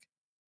to make.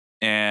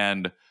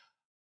 And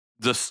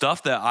the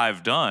stuff that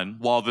I've done,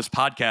 while this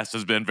podcast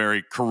has been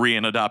very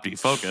Korean adoptee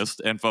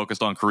focused and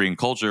focused on Korean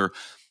culture,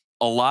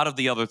 a lot of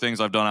the other things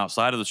I've done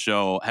outside of the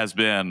show has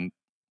been,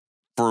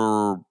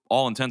 for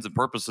all intents and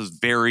purposes,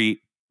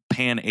 very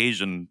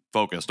Pan-Asian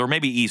focused, or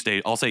maybe East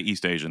Asian. I'll say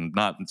East Asian,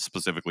 not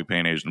specifically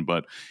Pan-Asian,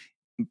 but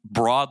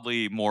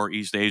broadly more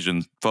East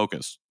Asian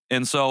focused.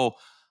 And so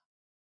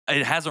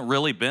it hasn't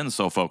really been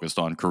so focused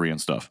on Korean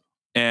stuff.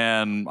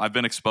 And I've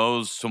been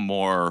exposed to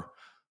more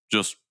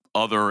just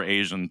other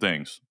Asian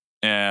things.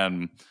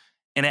 And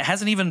it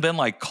hasn't even been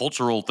like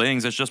cultural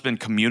things. It's just been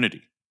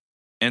community.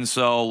 And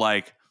so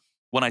like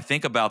when I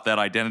think about that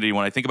identity,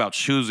 when I think about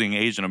choosing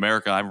Asian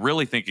America, I'm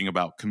really thinking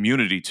about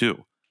community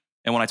too.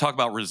 And when I talk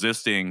about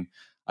resisting,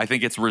 I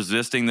think it's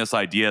resisting this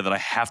idea that I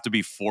have to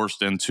be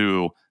forced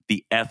into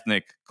the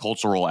ethnic,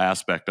 cultural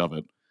aspect of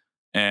it.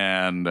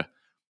 And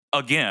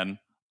again,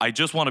 I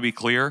just want to be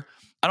clear.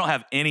 I don't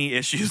have any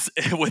issues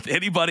with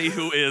anybody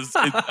who is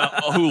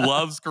who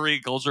loves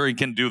Korean culture and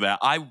can do that.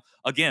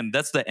 Again,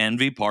 that's the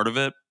envy part of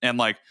it. And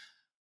like,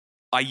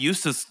 I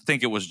used to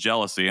think it was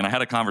jealousy, and I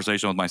had a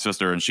conversation with my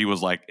sister, and she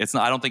was like, "It's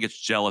not. I don't think it's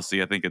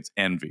jealousy. I think it's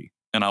envy."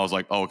 And I was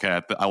like, oh, "Okay,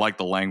 I like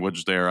the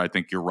language there. I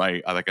think you're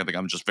right. I think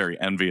I'm just very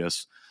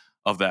envious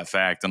of that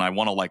fact, and I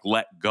want to like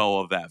let go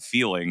of that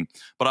feeling,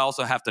 but I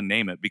also have to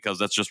name it because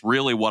that's just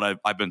really what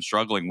I've been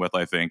struggling with.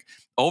 I think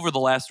over the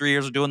last 3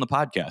 years of doing the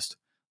podcast,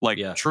 like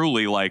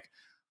truly, like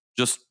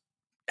just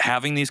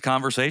having these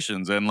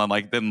conversations and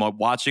like then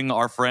watching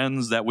our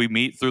friends that we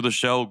meet through the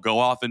show go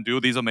off and do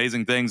these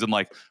amazing things and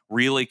like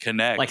really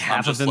connect. Like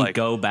half of them like,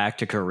 go back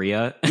to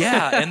Korea.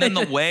 Yeah. And then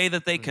the way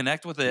that they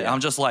connect with it, I'm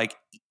just like,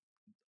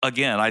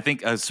 again, I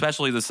think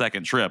especially the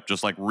second trip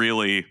just like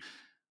really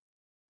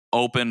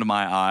opened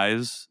my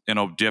eyes in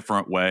a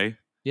different way.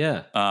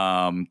 Yeah.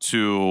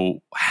 To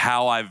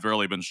how I've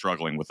really been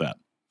struggling with that.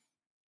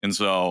 And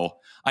so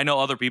I know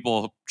other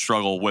people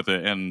struggle with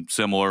it in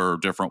similar or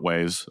different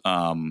ways.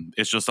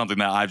 It's just something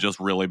that I've just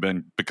really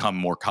become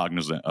more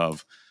cognizant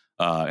of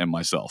in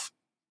myself.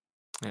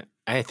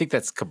 I think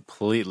that's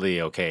completely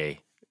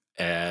okay.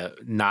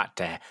 Not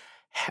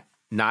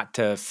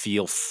to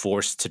feel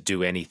forced to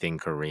do anything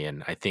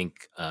Korean. I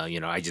think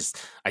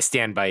I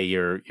stand by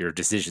your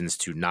decisions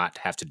to not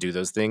have to do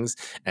those things,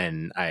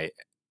 and I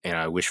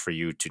wish for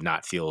you to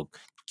not feel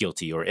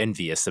guilty or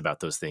envious about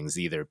those things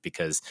either,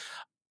 because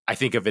I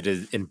think of it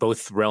as in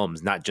both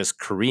realms, not just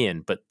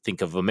Korean, but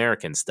think of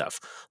American stuff.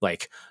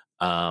 Like,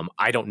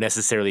 I don't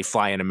necessarily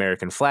fly an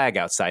American flag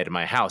outside of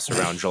my house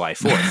around July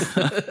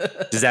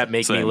 4th. Does that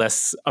make me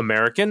less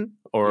American?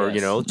 Or,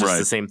 just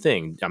the same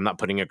thing. I'm not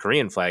putting a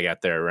Korean flag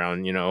out there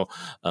around,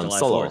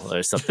 Seoul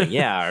or something.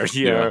 Yeah.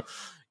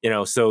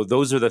 Or, so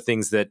those are the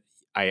things that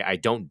I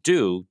don't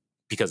do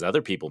because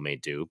other people may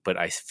do, but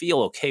I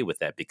feel okay with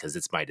that because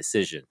it's my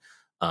decision.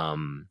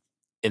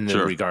 In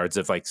the regards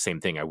of like same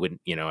thing, I wouldn't,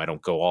 I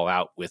don't go all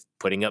out with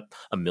putting up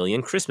 1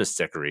 million Christmas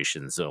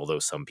decorations, although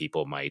some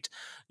people might,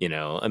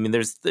 I mean,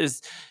 there's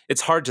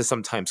it's hard to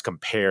sometimes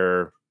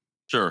compare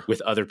with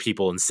other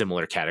people in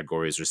similar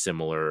categories or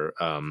similar,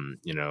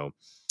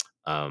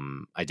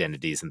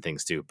 identities and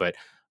things too. But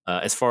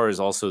as far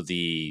as also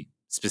the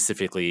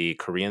specifically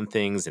Korean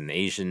things and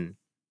Asian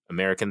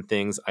American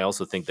things, I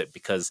also think that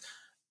because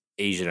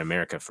Asian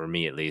America, for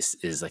me at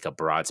least, is like a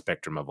broad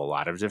spectrum of a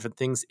lot of different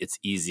things. It's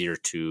easier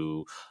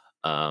to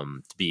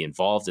be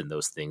involved in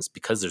those things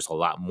because there's a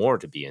lot more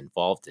to be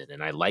involved in,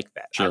 and I like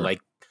that.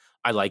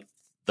 I like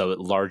the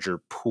larger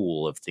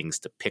pool of things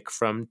to pick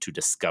from to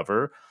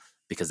discover,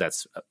 because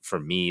that's for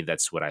me.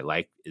 That's what I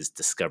like, is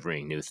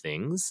discovering new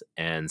things.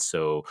 And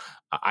so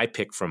I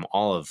pick from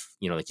all of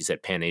like you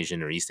said, Pan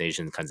Asian or East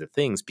Asian kinds of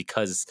things,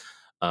 because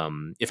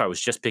if I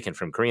was just picking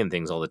from Korean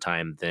things all the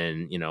time,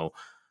 then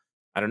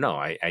I don't know.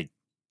 I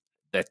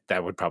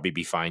that would probably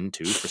be fine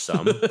too for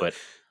some, but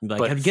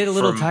I'd get a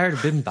little tired of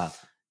bibimbap.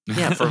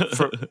 Yeah,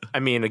 for I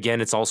mean,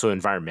 again, it's also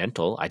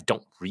environmental. I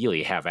don't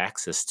really have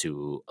access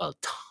to a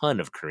ton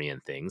of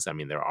Korean things. I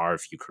mean, there are a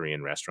few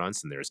Korean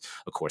restaurants, and there's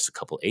of course a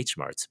couple H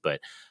Marts,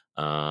 but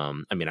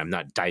I mean, I'm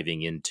not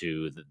diving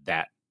into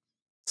that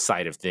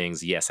side of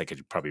things. Yes, I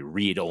could probably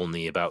read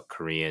only about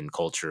Korean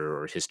culture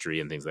or history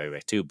and things like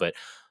that too. But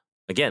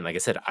again, like I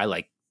said, I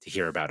like to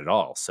hear about it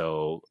all.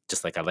 So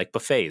just like I like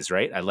buffets,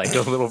 right? I like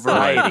a little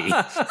variety.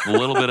 A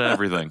little bit of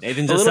everything.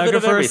 Nathan's a sucker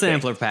for a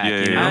sampler pack.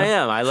 I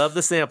am. I love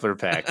the sampler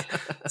pack.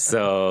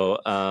 So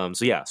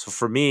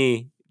for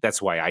me, that's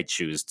why I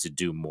choose to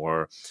do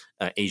more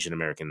Asian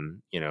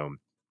American,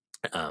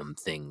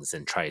 things,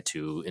 and try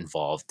to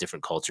involve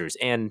different cultures.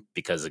 And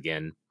because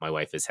again, my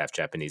wife is half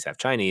Japanese, half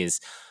Chinese,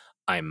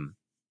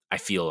 I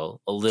feel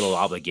a little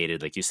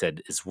obligated, like you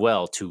said, as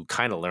well, to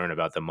kind of learn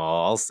about them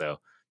all also,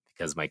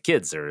 because my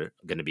kids are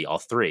going to be all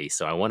three.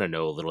 So I want to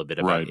know a little bit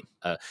about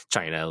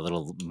China, a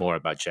little more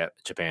about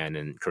Japan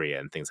and Korea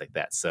and things like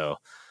that. So,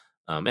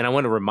 and I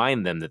want to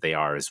remind them that they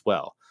are as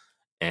well.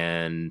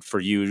 And for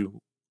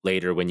you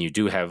later, when you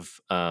do have,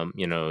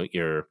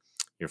 your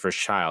first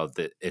child,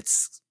 that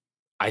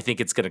I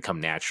think it's going to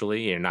come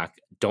naturally.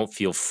 Don't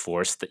feel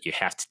forced that you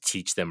have to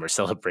teach them or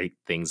celebrate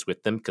things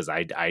with them, because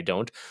I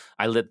don't.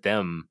 I let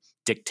them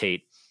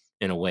dictate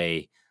in a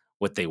way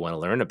what they want to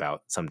learn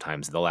about.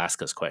 Sometimes they'll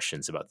ask us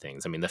questions about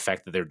things. I mean, the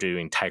fact that they're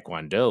doing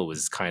Taekwondo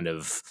was kind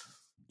of,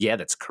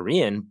 that's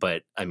Korean,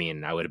 but I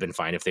mean, I would have been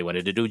fine if they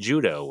wanted to do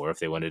judo, or if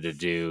they wanted to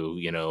do,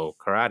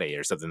 karate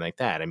or something like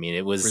that. I mean,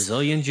 it was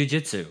Brazilian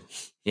jiu-jitsu.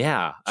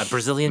 Yeah, a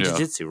Brazilian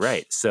jiu-jitsu,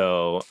 right.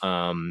 So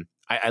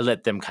I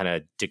let them kind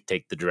of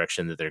dictate the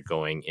direction that they're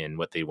going in,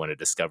 what they want to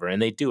discover.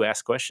 And they do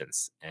ask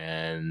questions,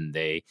 and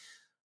they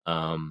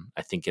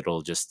I think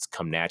it'll just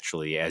come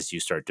naturally as you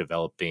start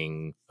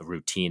developing a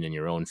routine in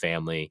your own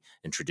family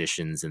and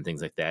traditions and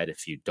things like that.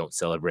 If you don't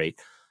celebrate,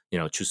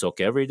 Chuseok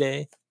every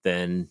day,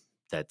 then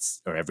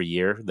or every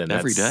year, then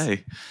Every that's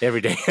day.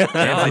 every day. No,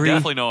 I Every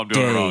definitely know I'm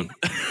doing it wrong.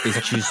 is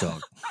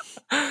Chuseok.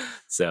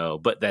 So,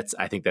 but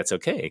I think that's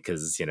okay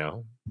because,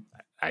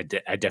 I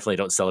definitely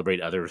don't celebrate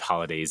other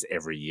holidays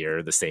every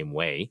year the same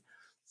way.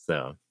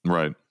 So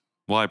Right.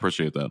 Well, I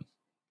appreciate that.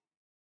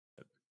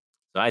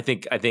 I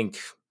think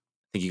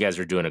you guys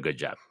are doing a good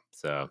job.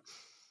 So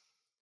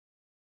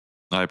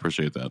I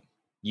appreciate that.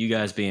 You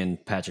guys being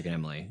Patrick and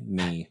Emily,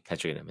 me.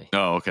 Patrick and Emily.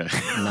 Oh, okay.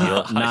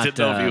 Not, I didn't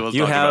know if he was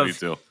you talking about have- you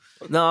too.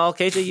 No,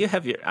 KJ, you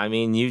have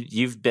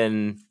you've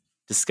been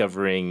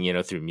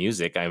discovering, through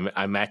music.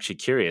 I'm actually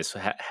curious.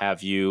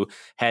 Have you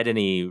had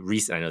any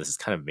recent? I know this is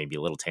kind of maybe a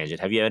little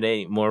tangent. Have you had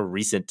any more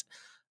recent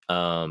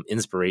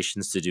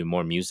inspirations to do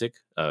more music,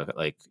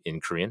 like in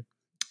Korean?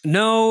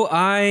 No,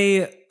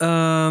 I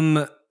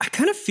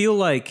kind of feel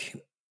like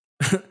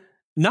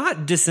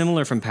not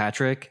dissimilar from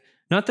Patrick.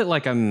 Not that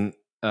like I'm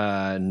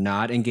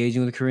not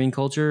engaging with Korean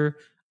culture.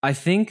 I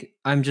think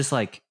I'm just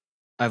like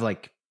I've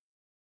like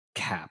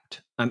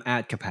capped. I'm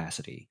at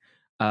capacity.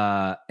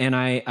 And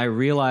I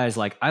realize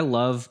like I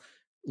love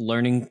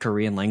learning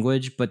Korean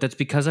language, but that's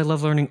because I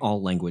love learning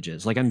all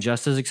languages. Like I'm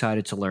just as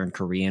excited to learn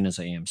Korean as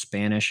I am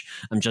Spanish.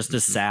 I'm just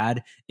as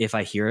sad if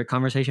I hear a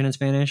conversation in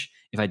Spanish,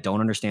 if I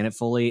don't understand it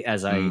fully,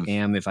 as I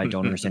am if I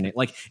don't understand it.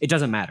 Like it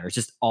doesn't matter. It's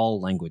just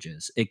all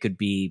languages. It could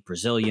be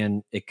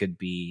Brazilian, it could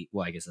be,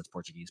 well, I guess that's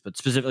Portuguese, but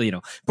specifically,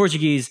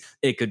 Portuguese,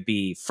 it could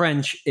be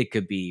French, it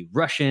could be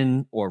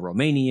Russian or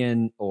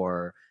Romanian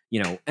or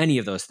any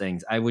of those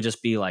things. I would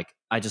just be like,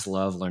 I just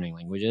love learning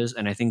languages.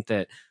 And I think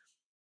that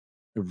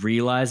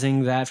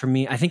realizing that for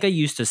me, I think I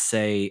used to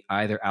say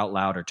either out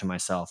loud or to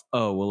myself,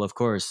 oh, well, of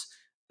course,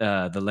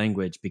 the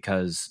language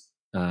because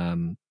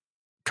Korean.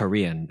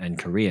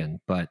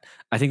 But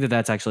I think that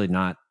that's actually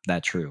not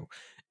that true.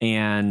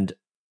 And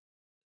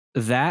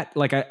that,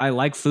 like, I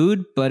like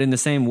food, but in the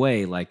same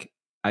way, like,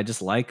 I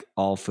just like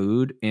all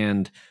food.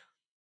 And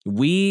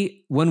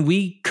when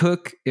we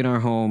cook in our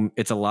home,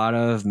 it's a lot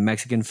of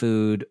Mexican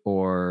food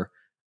or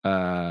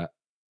I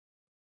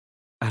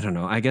don't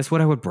know. I guess what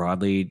I'd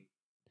broadly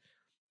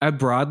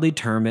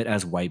term it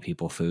as white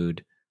people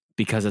food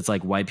because it's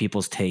like white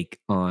people's take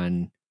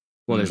on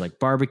there's like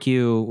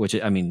barbecue, which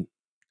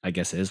I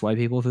guess is white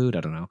people food.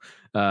 I don't know.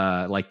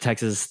 Like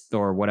Texas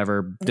or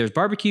whatever. There's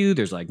barbecue,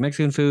 there's like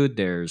Mexican food,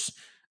 there's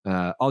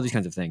all these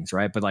kinds of things,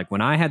 right? But like when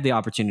I had the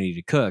opportunity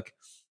to cook,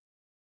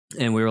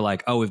 and we were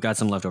like, oh, we've got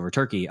some leftover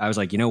turkey. I was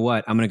like, you know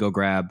what? I'm going to go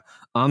grab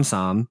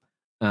Amsam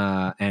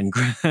and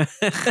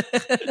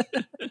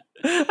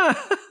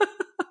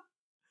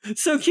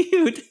so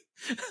cute.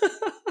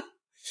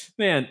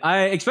 Man,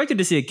 I expected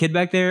to see a kid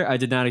back there. I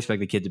did not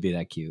expect the kid to be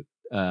that cute.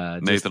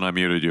 Nathan, I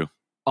muted you.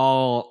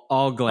 All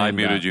glammed I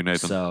muted up, you,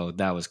 Nathan. So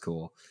that was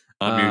cool.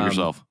 Unmute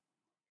yourself.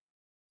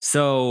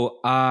 So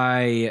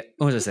what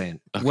was I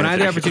saying? Okay, when I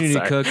had the thank you. opportunity to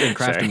Sorry. cook and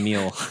craft a Sorry.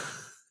 meal.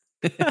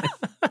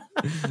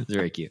 It's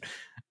very cute.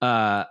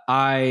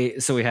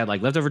 So we had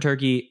like leftover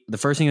turkey. The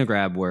first thing I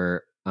grabbed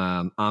were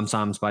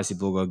Amsam spicy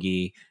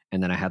bulgogi,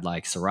 and then I had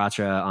like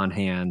sriracha on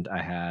hand.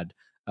 I had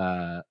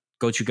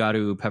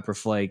gochugaru pepper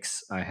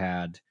flakes. I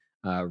had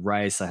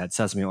rice. I had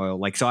sesame oil.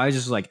 Like, so I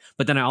just was like,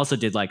 but then I also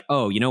did like,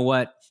 oh, you know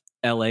what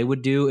LA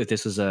would do if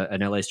this was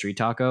an LA street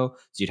taco?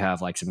 So you'd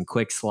have like some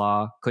quick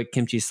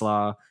kimchi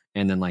slaw,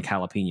 and then like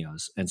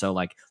jalapenos. And so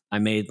like I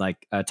made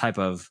like a type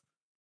of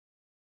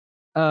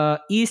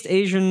East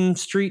Asian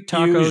street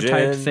taco type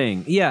Fusion.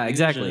 thing. Yeah,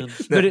 exactly.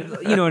 Fusion.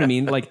 But you know what I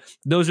mean? Like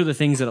those are the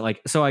things that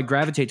like, so I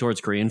gravitate towards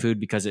Korean food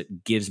because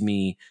it gives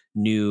me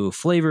new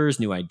flavors,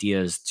 new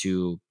ideas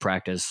to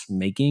practice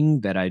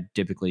making that I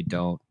typically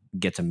don't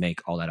get to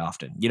make all that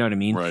often. You know what I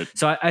mean? Right.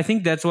 So I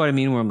think that's what I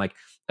mean where I'm like,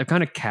 I've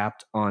kind of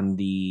capped on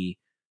the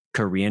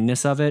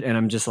Koreanness of it. And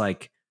I'm just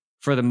like,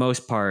 for the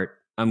most part,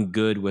 I'm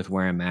good with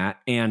where I'm at.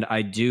 And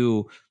I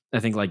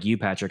think like you,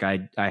 Patrick,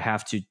 I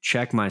have to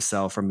check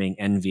myself from being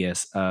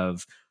envious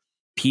of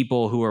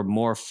people who are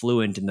more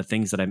fluent in the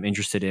things that I'm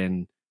interested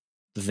in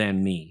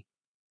than me.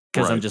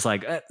 Because I'm Right. just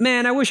like,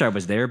 man, I wish I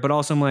was there. But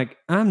also I'm like,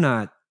 I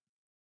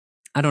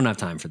don't have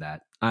time for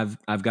that. I've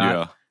got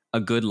Yeah. a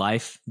good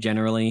life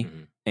generally,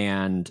 Mhm.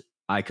 and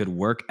I could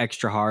work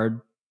extra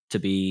hard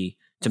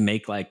to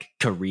make like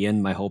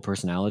Korean my whole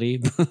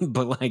personality.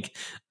 But like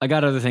I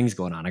got other things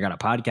going on. I got a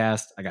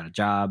podcast, I got a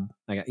job,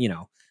 I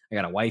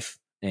got a wife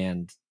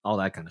and all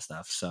that kind of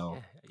stuff. So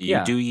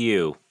You do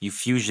you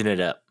fusion it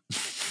up.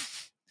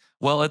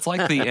 Well, it's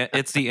like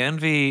it's the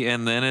envy,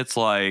 and then it's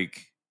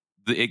like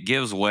it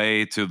gives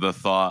way to the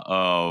thought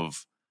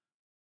of,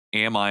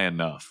 am I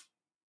enough?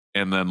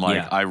 And then like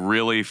Yeah. I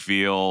really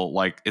feel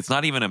like it's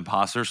not even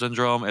imposter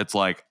syndrome. It's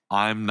like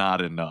I'm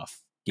not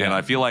enough, and Yeah.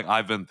 I feel like I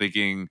haven't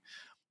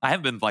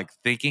been like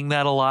thinking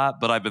that a lot,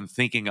 but I've been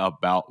thinking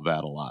about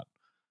that a lot,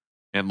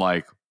 and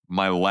like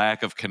my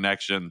lack of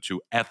connection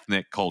to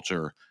ethnic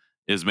culture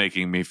is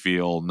making me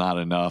feel not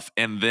enough.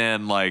 And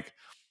then like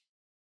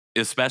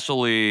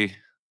especially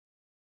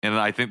and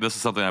I think this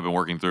is something I've been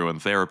working through in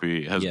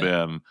therapy, has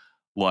been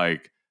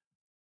like,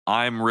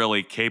 I'm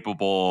really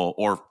capable,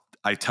 or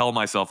I tell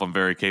myself I'm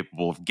very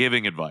capable of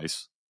giving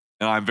advice,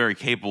 and I'm very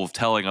capable of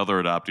telling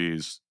other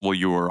adoptees, well,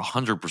 you are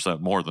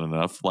 100% more than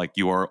enough. Like,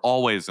 you are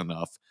always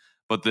enough.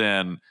 But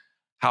then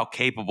how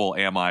capable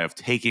am I of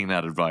taking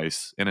that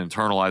advice and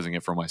internalizing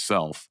it for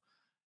myself?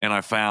 And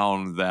I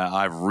found that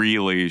I've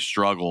really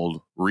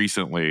struggled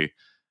recently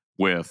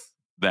with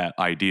that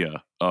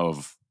idea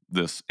of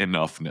this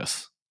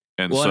enoughness.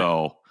 And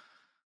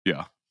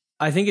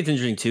I think it's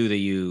interesting too that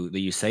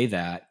you say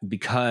that,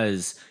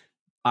 because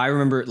I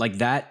remember like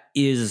that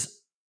is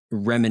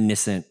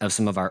reminiscent of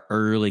some of our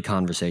early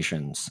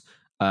conversations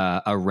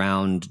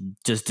around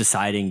just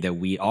deciding that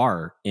we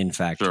are in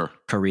fact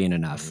Korean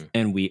enough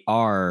and we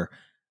are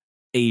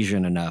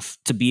Asian enough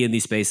to be in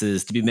these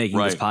spaces, to be making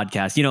this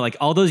podcast, you know, like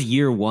all those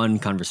year one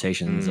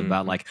conversations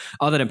about like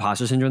all that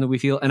imposter syndrome that we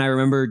feel. And I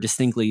remember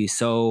distinctly,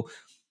 so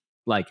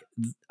like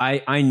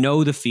I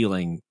know the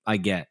feeling I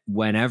get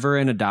whenever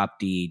an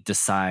adoptee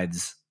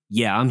decides,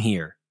 yeah, I'm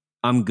here,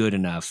 I'm good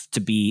enough to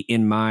be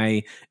in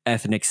my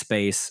ethnic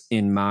space,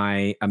 in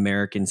my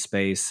American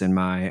space, in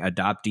my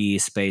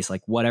adoptee space,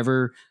 like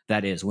whatever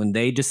that is, when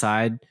they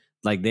decide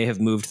like they have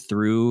moved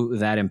through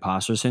that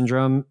imposter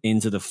syndrome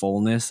into the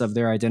fullness of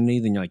their identity,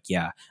 then you're like,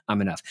 yeah,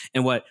 I'm enough.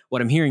 And what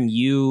I'm hearing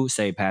you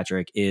say,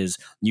 Patrick, is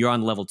you're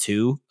on level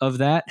 2 of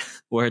that,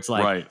 where it's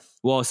like,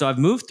 well, so I've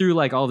moved through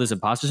like all this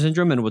imposter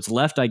syndrome, and what's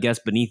left, I guess,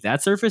 beneath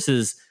that surface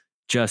is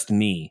just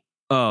me.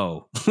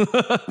 Oh,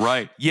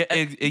 right. Yeah.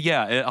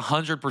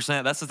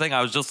 100%. That's the thing.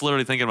 I was just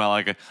literally thinking about,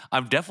 like,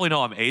 I'm definitely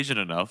know I'm Asian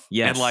enough.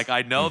 Yes. And like,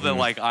 I know that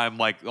like, I'm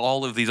like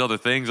all of these other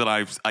things, and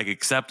I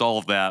accept all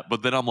of that.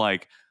 But then I'm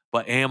like,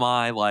 but am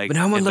I like, but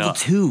now I'm on level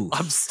 2.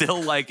 I'm still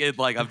like,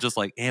 I'm just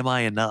like, am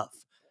I enough?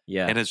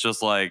 Yeah. And it's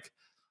just like,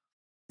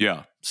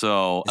 yeah.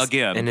 So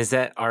again. And is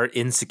that our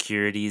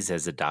insecurities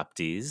as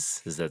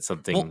adoptees? Is that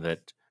something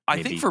that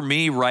I think for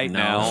me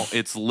now,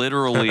 it's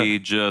literally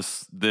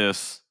just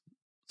this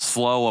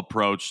slow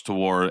approach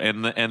toward,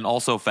 and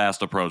also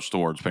fast approach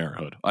towards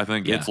parenthood. I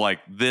think it's like,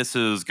 this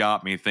has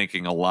got me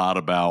thinking a lot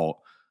about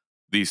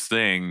these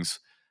things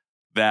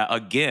that,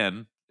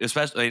 again,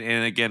 especially,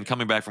 and again,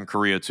 coming back from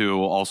Korea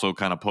too, also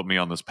kind of put me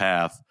on this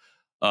path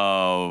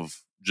of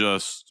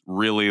just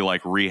really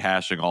like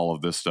rehashing all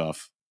of this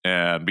stuff.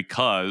 And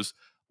because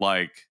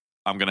like,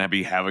 I'm going to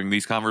be having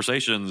these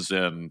conversations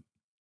in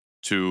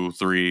 2,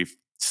 3,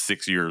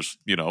 6 years,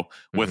 you know,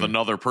 with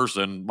another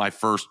person, my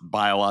first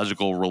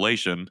biological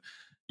relation,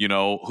 you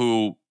know,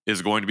 who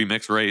is going to be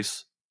mixed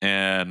race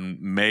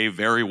and may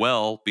very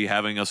well be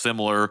having a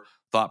similar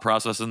thought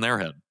process in their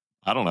head.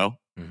 I don't know.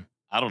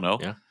 I don't know.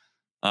 Yeah.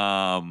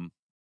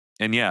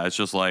 And yeah, it's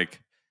just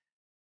like,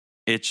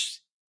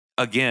 it's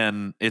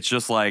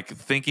just like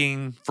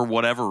thinking, for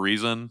whatever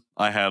reason,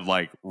 I had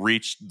like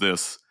reached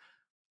this,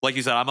 like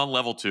you said, I'm on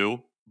level 2.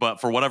 But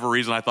for whatever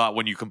reason, I thought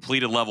when you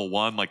completed level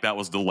 1, like that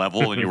was the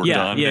level and you were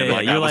done. Yeah, and,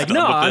 like, you're like,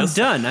 no, I'm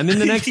done. I'm in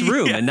the next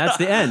room, and that's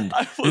the end.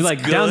 You're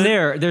like, down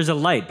there's a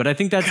light, but I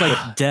think that's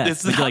like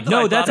death. You're like,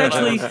 no, that's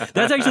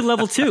actually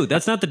level 2.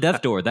 That's not the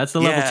death door. That's the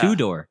level 2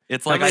 door.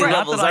 It's like,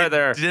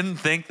 I didn't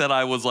think that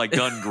I was like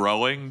done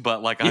growing,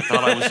 but like I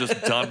thought I was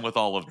just done with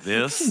all of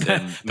this.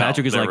 And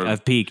Patrick is like,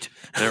 I've peaked.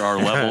 There are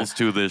levels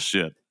to this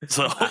shit.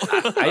 So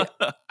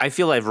I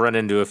feel I've run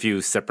into a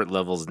few separate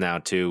levels now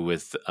too,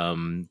 with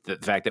the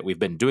fact that we've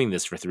been doing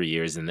this for 3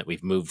 years and that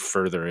we've moved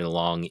further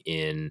along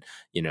in,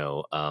 you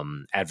know,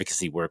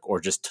 advocacy work or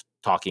just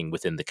talking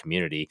within the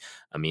community.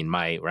 I mean,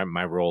 my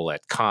role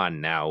at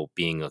Con now,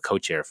 being a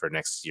co-chair for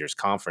next year's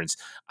conference,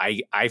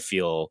 I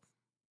feel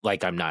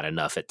like I'm not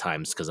enough at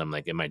times, because I'm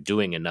like, am I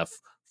doing enough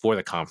for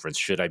the conference?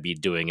 Should I be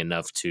doing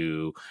enough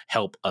to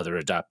help other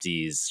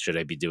adoptees? Should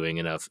I be doing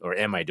enough, or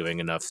am I doing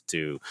enough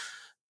to,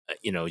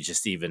 you know,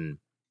 just even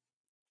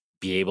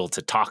be able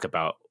to talk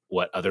about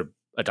what other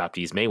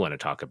adoptees may want to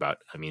talk about?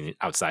 I mean,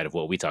 outside of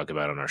what we talk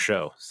about on our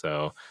show.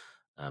 So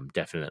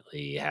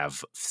definitely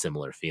have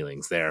similar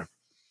feelings there.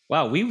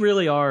 Wow, we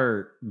really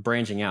are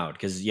branching out,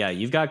 because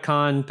you've got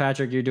Con,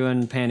 Patrick, you're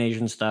doing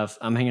Pan-Asian stuff.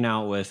 I'm hanging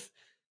out with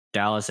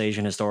Dallas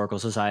Asian Historical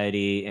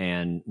Society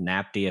and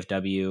NAP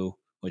DFW,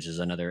 which is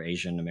another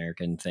Asian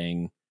American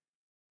thing.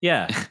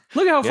 Yeah,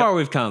 look how far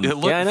we've come.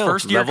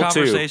 First year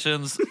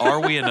conversations, are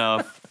we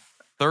enough?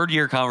 Third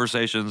year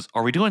conversations,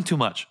 are we doing too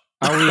much?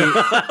 Are we?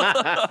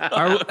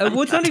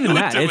 Well, it's not even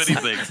that.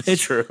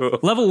 It's true.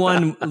 Level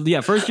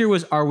 1, first year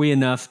was, are we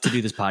enough to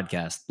do this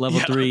podcast? Level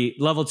 3,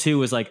 level 2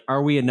 was like,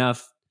 are we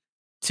enough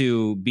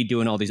to be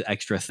doing all these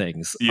extra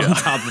things on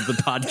top of the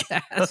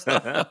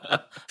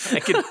podcast? I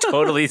can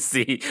totally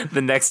see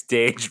the next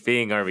stage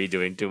being, are we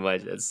doing too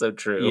much? That's so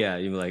true. Yeah,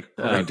 you're like,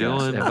 are we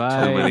doing too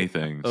many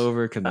things?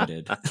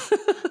 Overcommitted.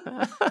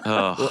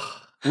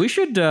 We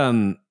should.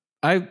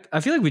 I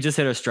feel like we just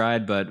hit our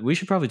stride, but we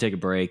should probably take a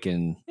break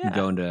and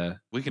go into.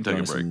 We can take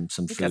a break.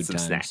 Some food got some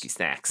times. snacky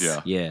snacks.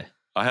 Yeah.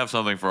 I have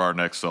something for our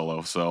next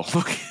solo, so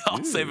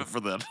I'll save it for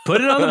then.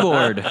 Put it on the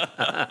board.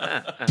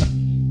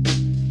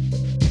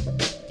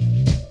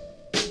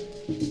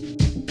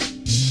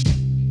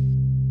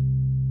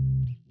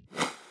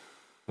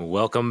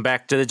 Welcome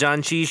back to the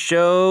John Cheese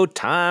Show.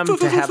 Time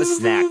to have a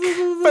snack.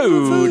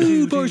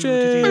 Food.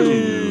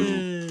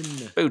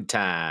 Food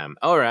time.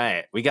 All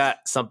right. We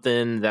got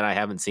something that I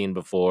haven't seen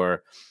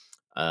before.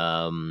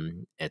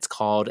 It's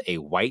called a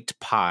white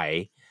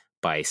pie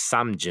by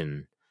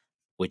Samjin,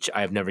 which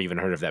I've never even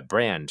heard of that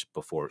brand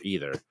before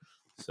either.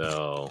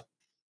 So,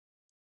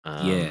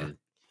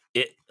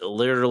 it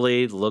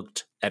literally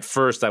looked. At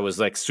first, I was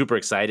like super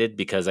excited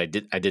because I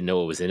didn't know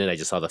what was in it. I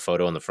just saw the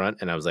photo on the front,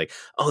 and I was like,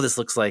 "Oh, this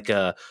looks like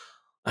a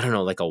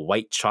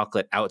white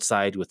chocolate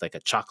outside with like a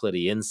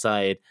chocolatey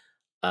inside."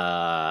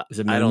 Is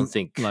it I don't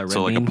think like red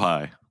So like a bean?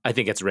 pie. I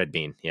think it's red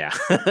bean. Yeah,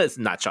 it's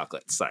not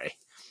chocolate. Sorry.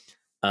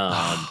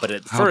 But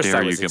at How first dare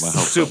I you was get my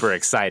hopes super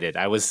excited.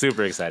 I was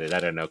super excited.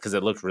 I don't know because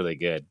it looked really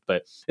good,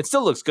 but it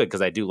still looks good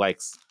because I do like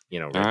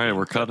red All right, bean,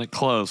 we're but- cutting it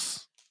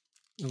close.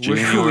 We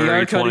January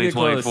are cutting it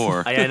close.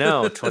 2024. I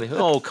know 20.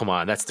 Oh, come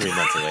on, that's 3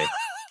 months away.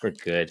 We're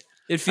good.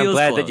 It feels I'm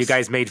glad close. that you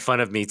guys made fun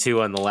of me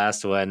too on the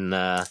last one,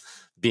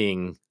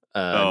 being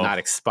not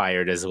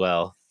expired as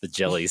well. The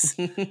jellies.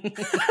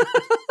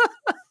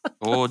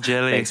 Oh,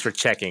 jelly. Thanks for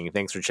checking.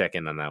 Thanks for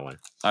checking on that one.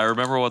 I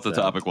remember what the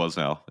So- topic was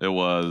now. It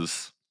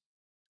was,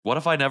 what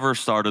if I never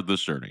started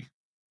this journey?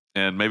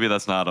 And maybe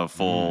that's not a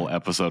full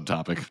episode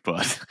topic,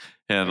 but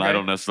I Okay.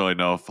 don't necessarily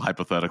know if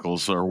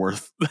hypotheticals are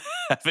worth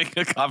having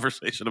a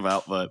conversation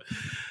about, but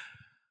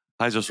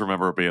I just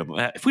remember it being,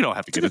 if we don't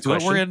have to It's a get good into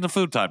it, we're question. in the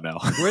food time now.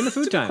 We're in the It's a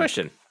food good time.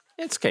 question.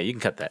 It's okay. You can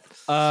cut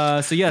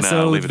that. So yeah, No,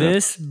 so leave it in.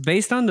 this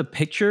based on the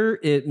picture,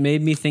 it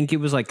made me think it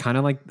was like kind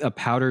of like a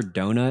powdered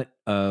donut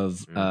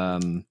of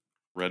Mhm.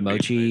 Red bean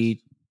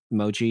paste.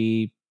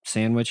 mochi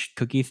sandwich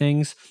cookie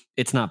things.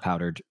 It's not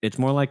powdered. It's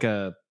more like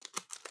a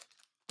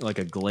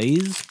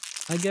glaze,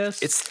 I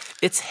guess.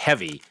 It's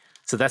heavy.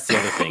 So that's the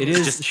other thing. It It's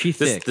is just she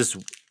thick. This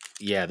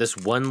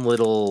one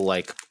little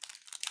like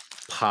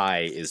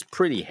pie is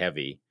pretty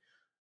heavy.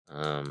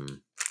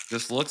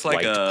 This looks like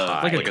White a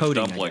pie. like a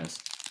coating, dumpling. I guess.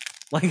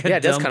 Like a Yeah,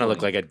 it does kind of look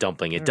dumpling. like a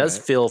dumpling. It All does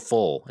right. feel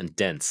full and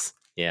dense.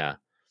 Yeah.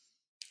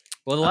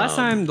 Well,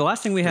 um, the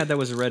last thing we had that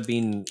was a red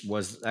bean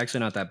was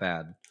actually not that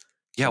bad.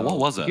 Yeah, what So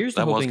was that? Here's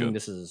to That was hoping good.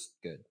 this is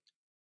good.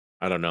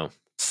 I don't know.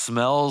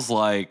 Smells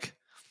like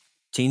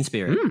Teen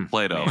Spirit.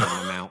 Play-Doh. Man,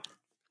 I'm out.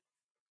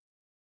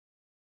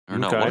 Or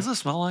no, Okay. what does it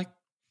smell like?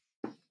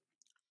 I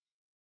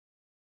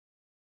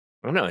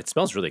don't know. It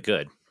smells really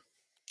good.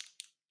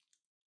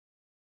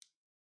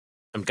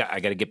 I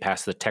got to get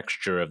past the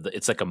texture of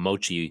it's like a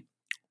mochi,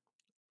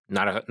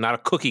 not a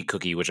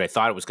cookie, which I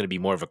thought it was going to be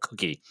more of a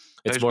cookie.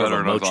 It's Tastes more of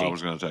better a than I thought mochi. it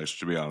was going to taste,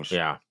 to be honest.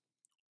 Yeah.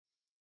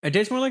 It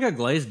tastes more like a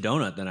glazed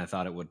donut than I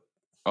thought it would.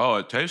 Oh,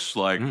 it tastes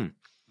like Mm.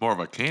 more of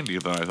a candy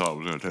than I thought it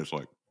was going to taste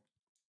like.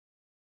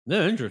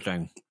 Yeah,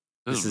 interesting.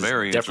 This is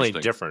very definitely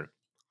interesting. different.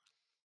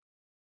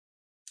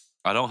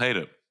 I don't hate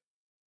it.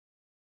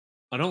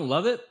 I don't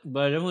love it,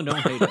 but I definitely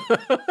don't hate it.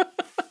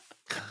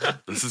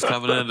 This is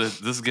coming in.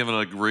 This is giving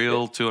a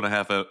real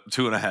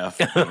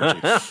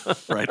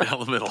 2.5 right down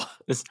the middle.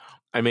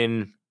 I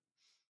mean,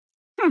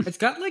 It's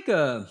got like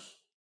an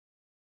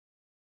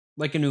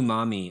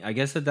umami. I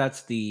guess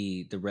that's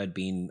the red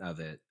bean of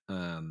it.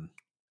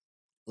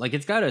 Like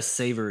it's got a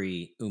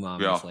savory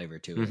umami Yeah. flavor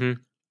to it.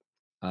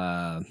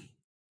 mhm.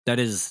 That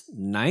is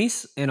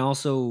nice, and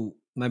also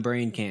my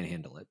brain can't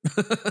handle it.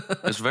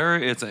 It's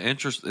an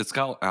interest. It's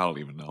got, I don't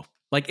even know.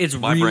 like it's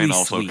My really brain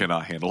also sweet.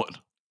 cannot handle it.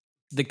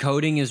 The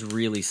coating is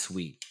really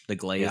sweet. The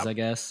glaze, Yeah. I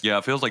guess. Yeah,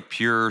 it feels like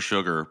pure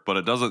sugar, but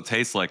it doesn't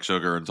taste like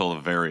sugar until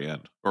the very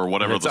end, or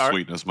whatever it's the al-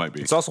 sweetness might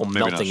be. It's also Maybe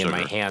not melting in my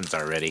sugar. hands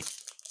already.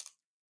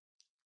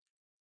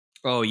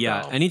 Oh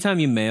yeah. Wow. Anytime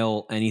you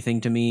mail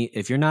anything to me,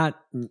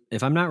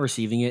 if I'm not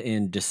receiving it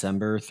in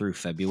December through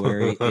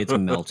February, it's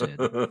melted.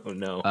 Oh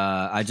no.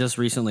 I just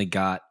recently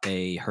got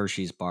a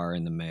Hershey's bar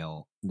in the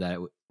mail that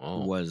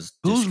Oh. was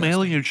Who's disgusting.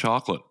 mailing you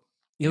chocolate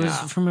It was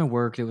Yeah. from my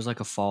work. It was like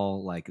a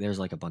fall, like there's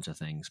like a bunch of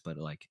things, but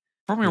like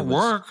from your It was-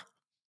 work?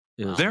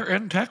 it was They're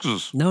in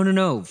Texas.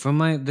 no. From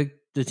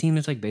the team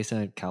is like based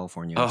in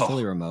California. It's Oh.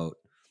 fully remote.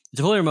 It's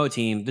a fully remote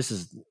team.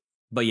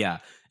 But yeah,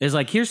 it's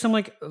like here's some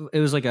like it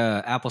was like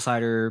a apple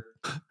cider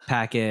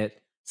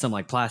packet, some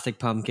like plastic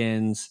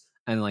pumpkins,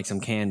 and like some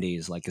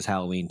candies. Like it's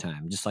Halloween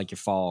time, just like your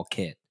fall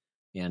kit.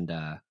 And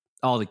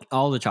all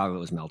the chocolate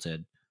was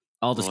melted.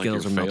 All the Like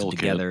Skittles your were melted fail kit.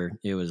 together.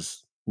 It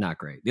was not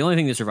great. The only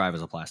thing to survive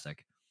was a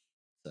plastic.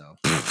 So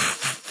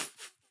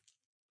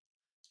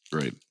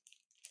Great.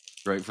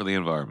 Great for the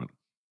environment.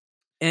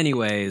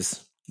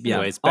 anyways, yeah.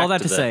 Anyways, all back that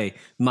to to the- say,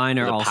 mine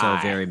are the also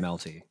pie. very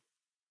melty.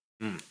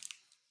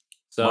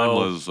 So Mine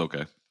was okay.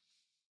 all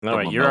from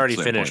right, a you're melt already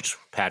standpoint. finished,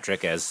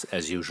 Patrick, as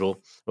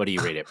usual. What do you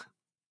rate it?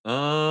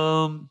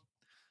 I'm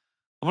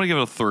gonna give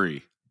it a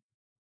 3.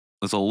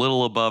 It's a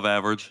little above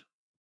average.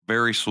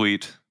 Very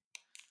sweet.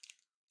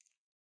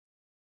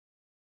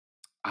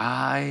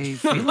 I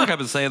feel like I've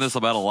been saying this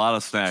about a lot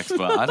of snacks,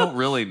 but I don't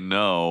really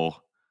know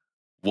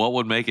what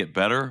would make it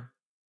better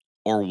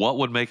or what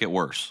would make it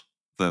worse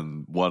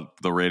than what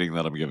the rating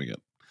that I'm giving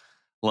it.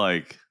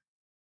 Like,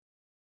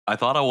 I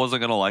thought I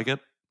wasn't gonna like it,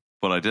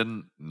 but I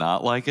didn't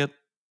not like it,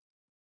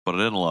 but I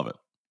didn't love it.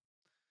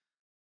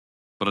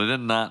 but I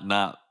did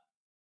not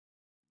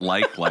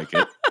like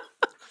it.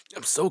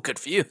 I'm so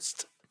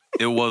confused.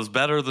 It was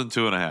better than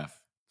 2.5.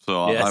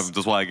 So Yes.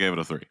 that's why I gave it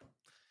a 3.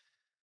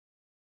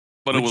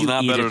 But Would it was you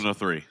not eat better it? than a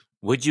 3.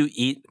 Would you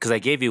eat? Because I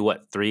gave you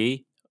what,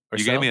 3 or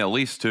You so? gave me at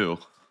least 2.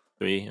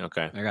 3.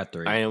 Okay. I got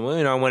 3. I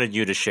wanted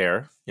you to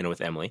share,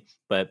 with Emily,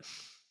 but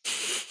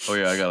Oh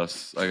yeah, I got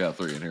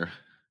 3 in here.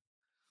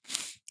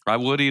 I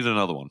would eat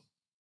another one.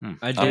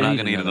 I did I'm not eat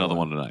gonna eat another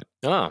one tonight.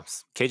 oh,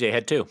 KJ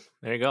had 2.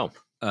 There you go.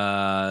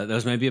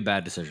 Those may be a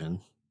bad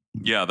decision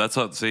Yeah, that's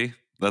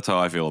how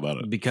I feel about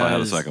it. because if I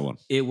had a second one.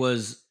 it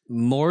was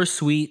more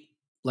sweet.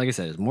 Like I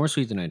said, it's more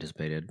sweet than I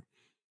anticipated.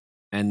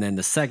 And then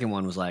the second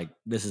one was like,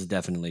 this is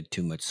definitely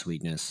too much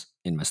sweetness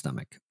in my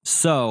stomach.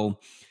 So,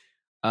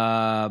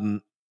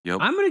 I'm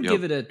gonna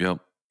give it a. Yep.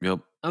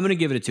 I'm gonna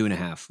give it a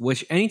 2.5.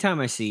 Which anytime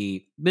I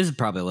see, this is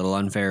probably a little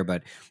unfair,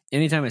 but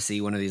anytime I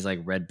see one of these like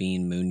red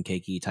bean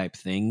mooncakey type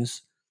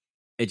things,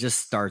 it just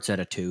starts at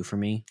a 2 for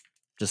me,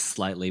 just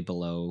slightly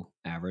below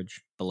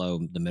average, below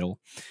the middle.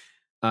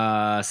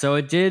 So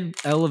it did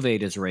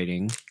elevate its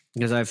rating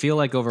because I feel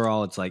like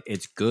overall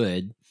it's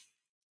good,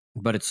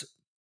 but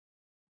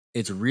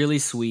it's really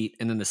sweet,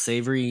 and then the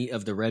savory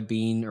of the red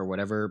bean or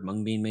whatever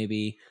mung bean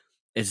maybe,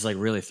 it's like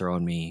really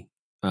throwing me.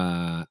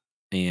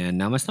 And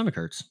now my stomach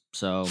hurts.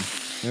 So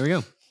there we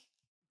go.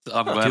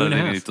 I'm glad I 2.5.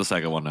 didn't eat the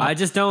second one now. I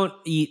just don't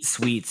eat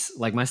sweets.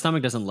 Like my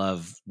stomach doesn't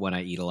love when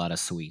I eat a lot of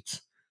sweets.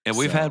 And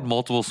we've had So-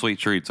 multiple sweet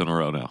treats in a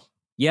row now.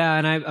 Yeah,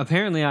 and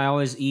I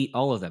always eat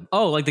all of them.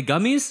 Oh, like the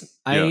gummies?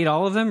 I Yeah. ate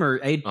all of them,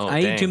 or I Oh,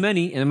 ate dang. too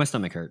many, and then my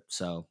stomach hurt.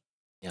 So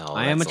Yeah,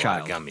 I am that's a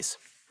lot of child. Gummies.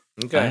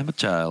 I Okay. am a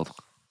child.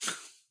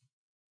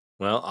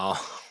 Well,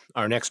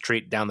 our next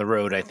treat down the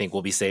road, I think,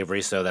 will be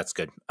savory, so that's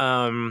good.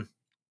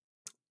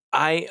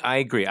 I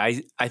agree.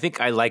 I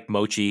think I like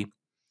mochi,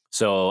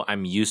 so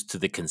I'm used to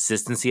the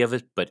consistency of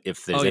it. But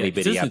if there's Oh, yeah,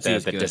 anybody out consistency there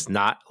is that good. does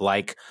not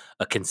like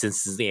a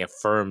consistency, a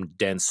firm,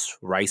 dense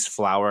rice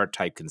flour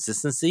type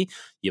consistency,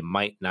 you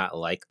might not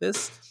like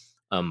this.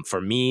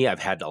 For me, I've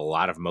had a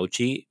lot of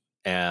mochi.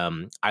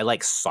 I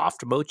like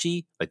soft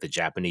mochi, like the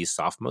Japanese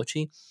soft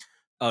mochi.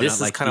 oh, This not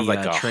is like kind of the,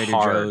 like a Trader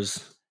hard-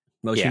 Joe's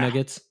mochi Yeah.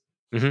 nuggets.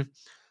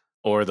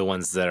 Or the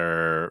ones that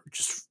are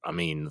just,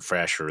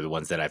 fresh, or the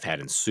ones that I've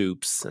had in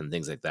soups and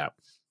things like that.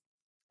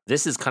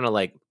 This is kind of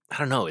like, I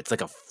don't know, it's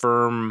like a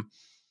firm,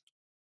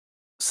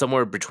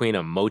 somewhere between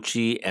a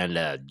mochi and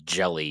a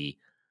jelly,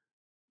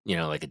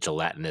 like a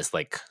gelatinous,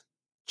 like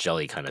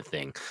jelly kind of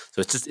thing. So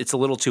it's a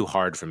little too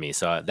hard for me.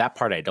 So that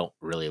part I don't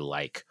really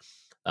like.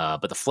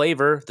 But the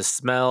flavor, the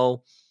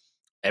smell,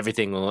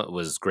 everything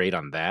was great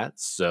on that.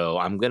 So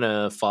I'm going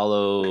to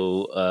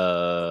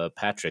follow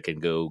Patrick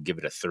and go give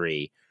it a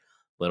 3.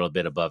 Little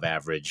bit above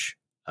average.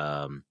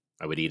 I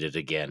would eat it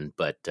again,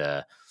 but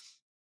I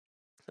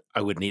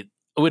wouldn't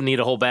eat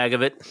a whole bag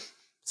of it.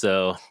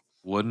 So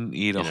Wouldn't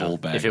eat a whole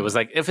bag.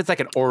 if it's like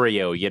an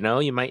Oreo,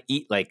 you might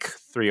eat like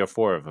 3 or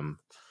 4 of them.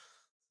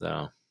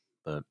 So,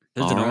 but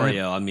If it's an All right.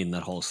 Oreo, I mean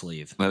that whole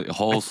sleeve. The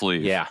whole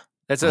sleeve. yeah,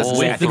 that's what I was Whole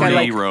saying. I think I 3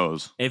 like.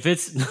 rows. If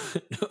it's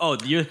oh,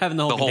 you're having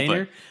the whole The whole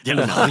container. thing.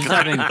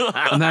 Yeah. No,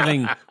 I'm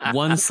having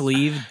one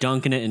sleeve,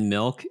 dunking it in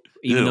milk,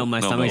 even Ew, though my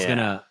no stomach's milk.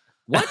 gonna.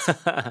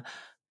 What?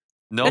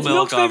 No That's milk.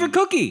 Milk's favorite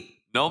cookie.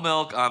 No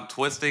milk. I'm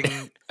twisting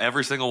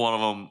every single one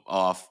of them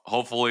off.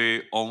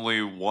 Hopefully,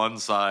 only one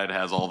side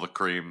has all the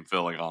cream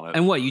filling on it.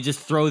 And what? You just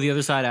throw the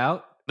other side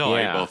out? No, I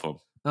ate Yeah. both of them.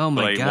 Oh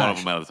But I my ate one of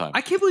gosh! them at a time.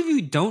 I can't believe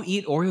you don't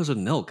eat Oreos with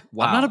milk.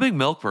 Wow. I'm not a big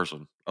milk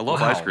person. I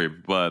love Wow. ice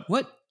cream, but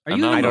What? Are I'm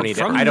you? not a I don't milk eat.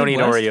 from the I don't eat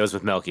Midwest? Oreos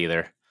with milk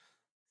either.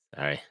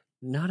 Sorry,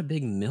 Not a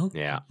big milk.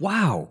 Yeah.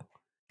 Wow,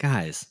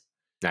 guys.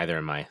 neither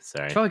am I.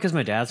 Sorry. It's probably because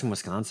my dad's from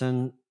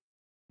Wisconsin.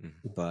 Mhm.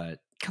 But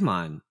come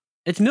on,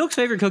 it's Milk's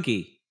favorite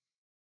cookie.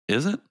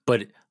 is it?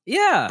 But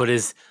Yeah. but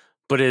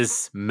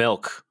is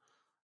milk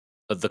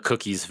the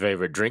cookie's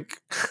favorite drink?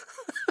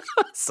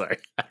 Sorry,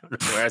 I don't know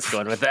where I was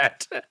going with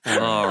that.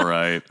 All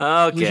right.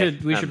 Okay,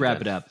 We should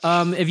wrap it up.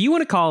 If you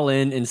want to call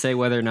in and say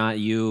whether or not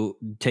you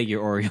take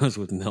your Oreos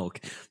with milk,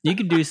 you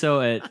can do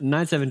so at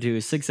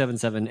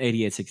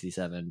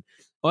 972-677-8867.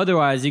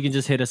 Otherwise, you can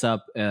just hit us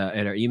up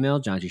at our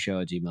email,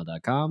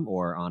 johnchishow@gmail.com,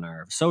 or on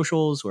our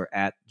socials. We're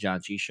at John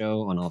Chi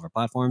Show on all of our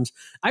platforms.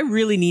 I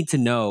really need to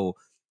know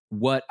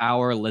what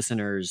our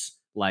listeners'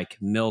 like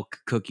milk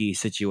cookie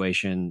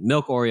situation,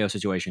 milk Oreo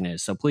situation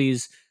is. So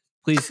please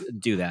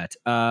do that.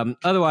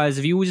 Otherwise,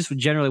 if you just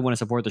generally want to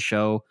support the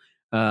show,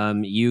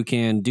 you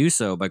can do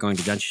so by going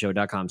to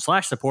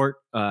johnchishow.com/support.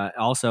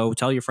 Also,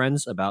 tell your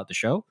friends about the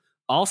show.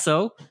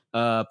 Also,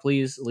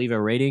 please leave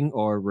a rating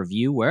or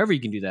review wherever you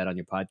can do that on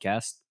your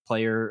podcast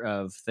player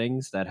of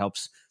things. That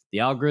helps the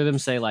algorithm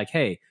say like,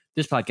 hey,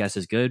 this podcast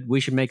is good. We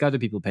should make other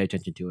people pay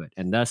attention to it.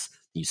 And thus,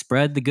 you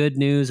spread the good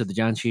news of the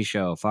John Chi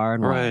Show far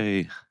and wide.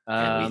 Hooray.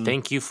 And we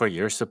thank you for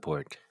your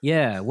support.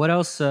 Yeah. What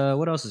else?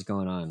 What else is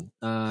going on?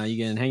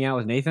 You can hang out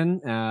with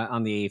Nathan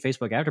on the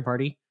Facebook after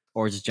party,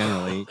 or just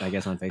generally, I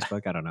guess, on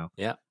Facebook. I don't know.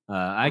 Yeah.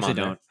 I actually on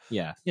there. don't.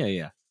 Yeah.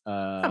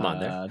 I'm on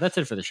there. That's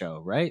it for the show,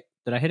 right?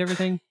 Did I hit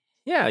everything?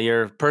 Yeah,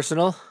 your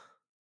personal.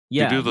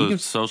 Yeah. you do the can-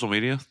 social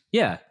media?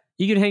 yeah.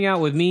 You can hang out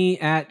with me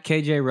at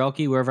KJ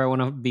Relke, wherever I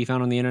want to be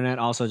found on the internet.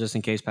 Also, just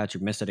in case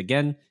Patrick missed it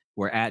again,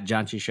 we're at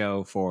Janchi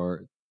Show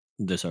for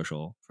the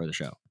social for the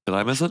show. Did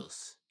I miss it?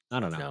 I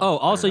don't know. No, Oh,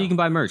 I also, don't you know. can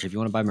buy merch if you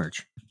want to buy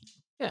merch.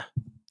 Yeah.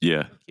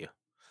 Thank you.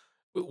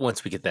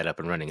 Once we get that up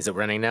and running, is it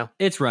running now?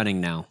 It's running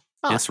now.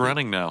 Oh, It's sweet.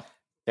 running now.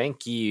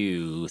 Thank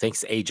you.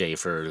 Thanks, AJ,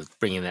 for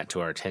bringing that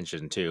to our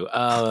attention too.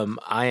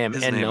 I am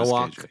His N name is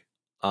Nowak KJ.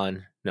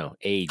 on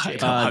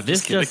AJ. I'm This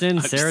just kidding. just in, I'm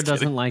just Sarah kidding.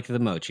 doesn't like the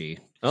mochi.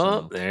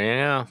 Oh, so- there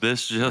you go.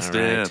 This just All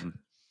right. in.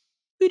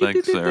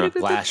 Thanks, Sarah.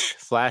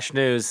 Flash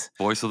news.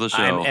 Voice of the I'm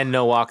show. N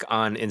Nowak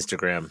on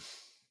Instagram.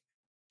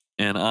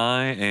 And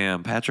I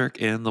am Patrick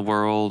in the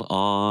World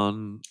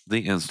on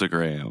the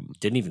Instagram.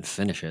 Didn't even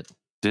finish it.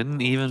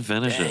 Didn't even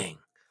finish it. Dang.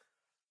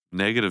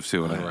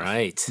 -2.5. All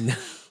right.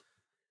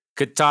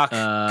 Good talk. Good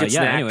yeah,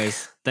 snack.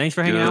 anyways, thanks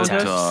for hanging Good out with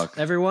us, talk.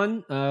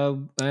 everyone.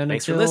 And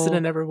Thanks for until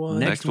listening, everyone.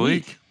 next Next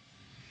week.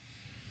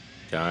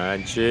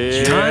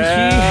 Janchi. Janchi. I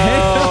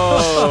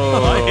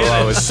hit it.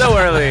 Oh, so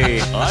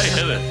early. I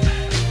hit it.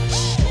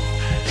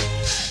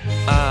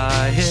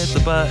 I hit the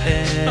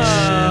button.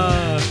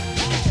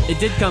 It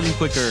did come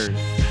quicker.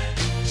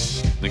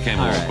 It came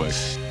a all little right. quick.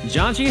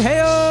 Janchi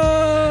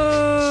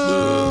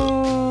Heyo!